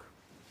ervulling.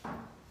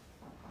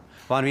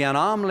 Wanneer we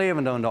aan arm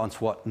leven, dan ons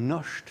wordt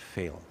niets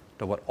veel.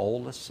 Dat wordt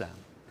alles zijn.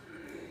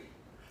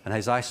 En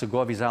hij zegt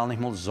sogar, we zullen niet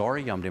meer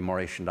zorgen om de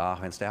morgen dag,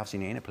 wenn es daar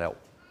zijn ene plek.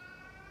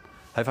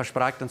 Hij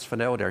verspreekt ons van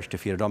de eerste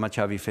vier. Damit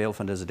hebben we veel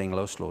van deze dingen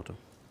loslaten.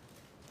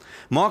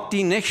 Maak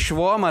die niet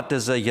schwaar met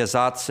deze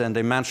gesetzen en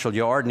de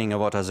menselijke ordeningen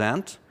wat er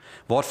zijn,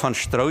 wat van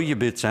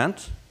strooigebied zijn.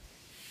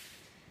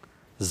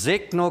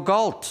 Zeg nog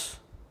goud,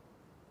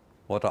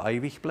 wat er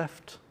eeuwig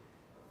blijft.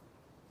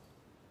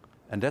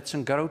 En dat is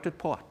een grote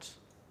poort.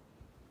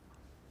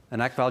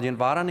 En ik wil je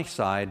waar niet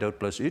zeggen, dat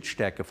plus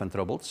uitsteken van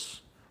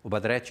troubles,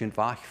 maar dat je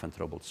weg van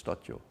troubles,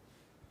 dat jo.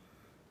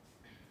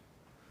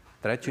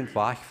 Dat je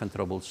weg van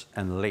troubles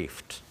en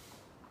leeft.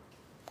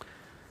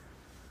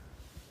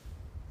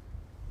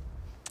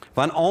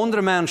 Wanneer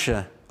andere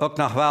mensen ook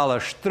nog wel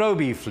een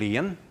stroobie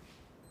vliegen,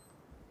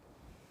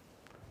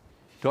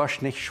 darfst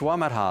je niet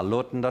schwammer haben,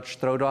 laten dat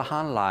stro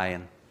doorheen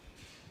leien.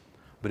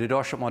 Maar du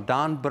darfst het maar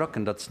dan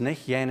brücken, dat is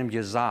niet jenem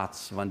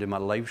gezet, wanneer du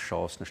met leven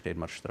schaust, dan steht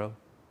met stro.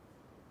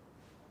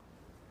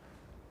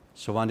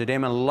 So wanneer du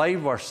dem een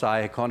leven was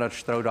zei, kan dat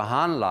stro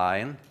doorheen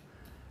leien,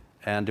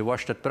 en du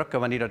wirst het brücken,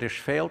 wanneer dat is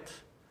fehlt,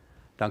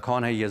 dan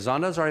kan hij je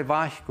zonder zijn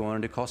weg gaan,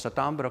 en du kannst het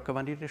dan brücken,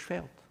 wanneer dat is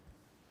fehlt.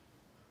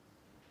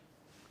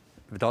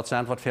 Dat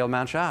is wat veel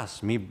mensen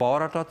is. Mij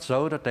bouwen dat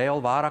zo, dat die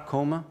al waar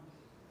komen,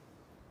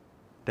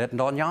 dat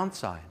dan niet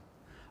zijn.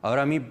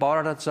 Oder mij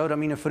bouwen dat zo, dat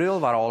mijn vrouw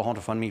waar al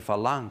van mij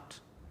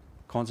verlangt.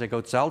 Kan zich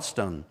ook zelfs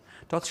doen.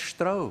 Dat is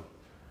stro.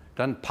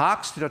 Dan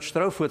pakst du dat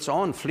strovoets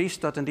aan,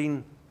 vliest dat in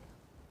die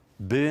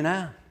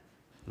benen.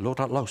 Laat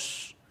dat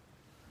los.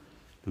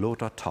 Laat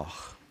dat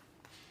toch.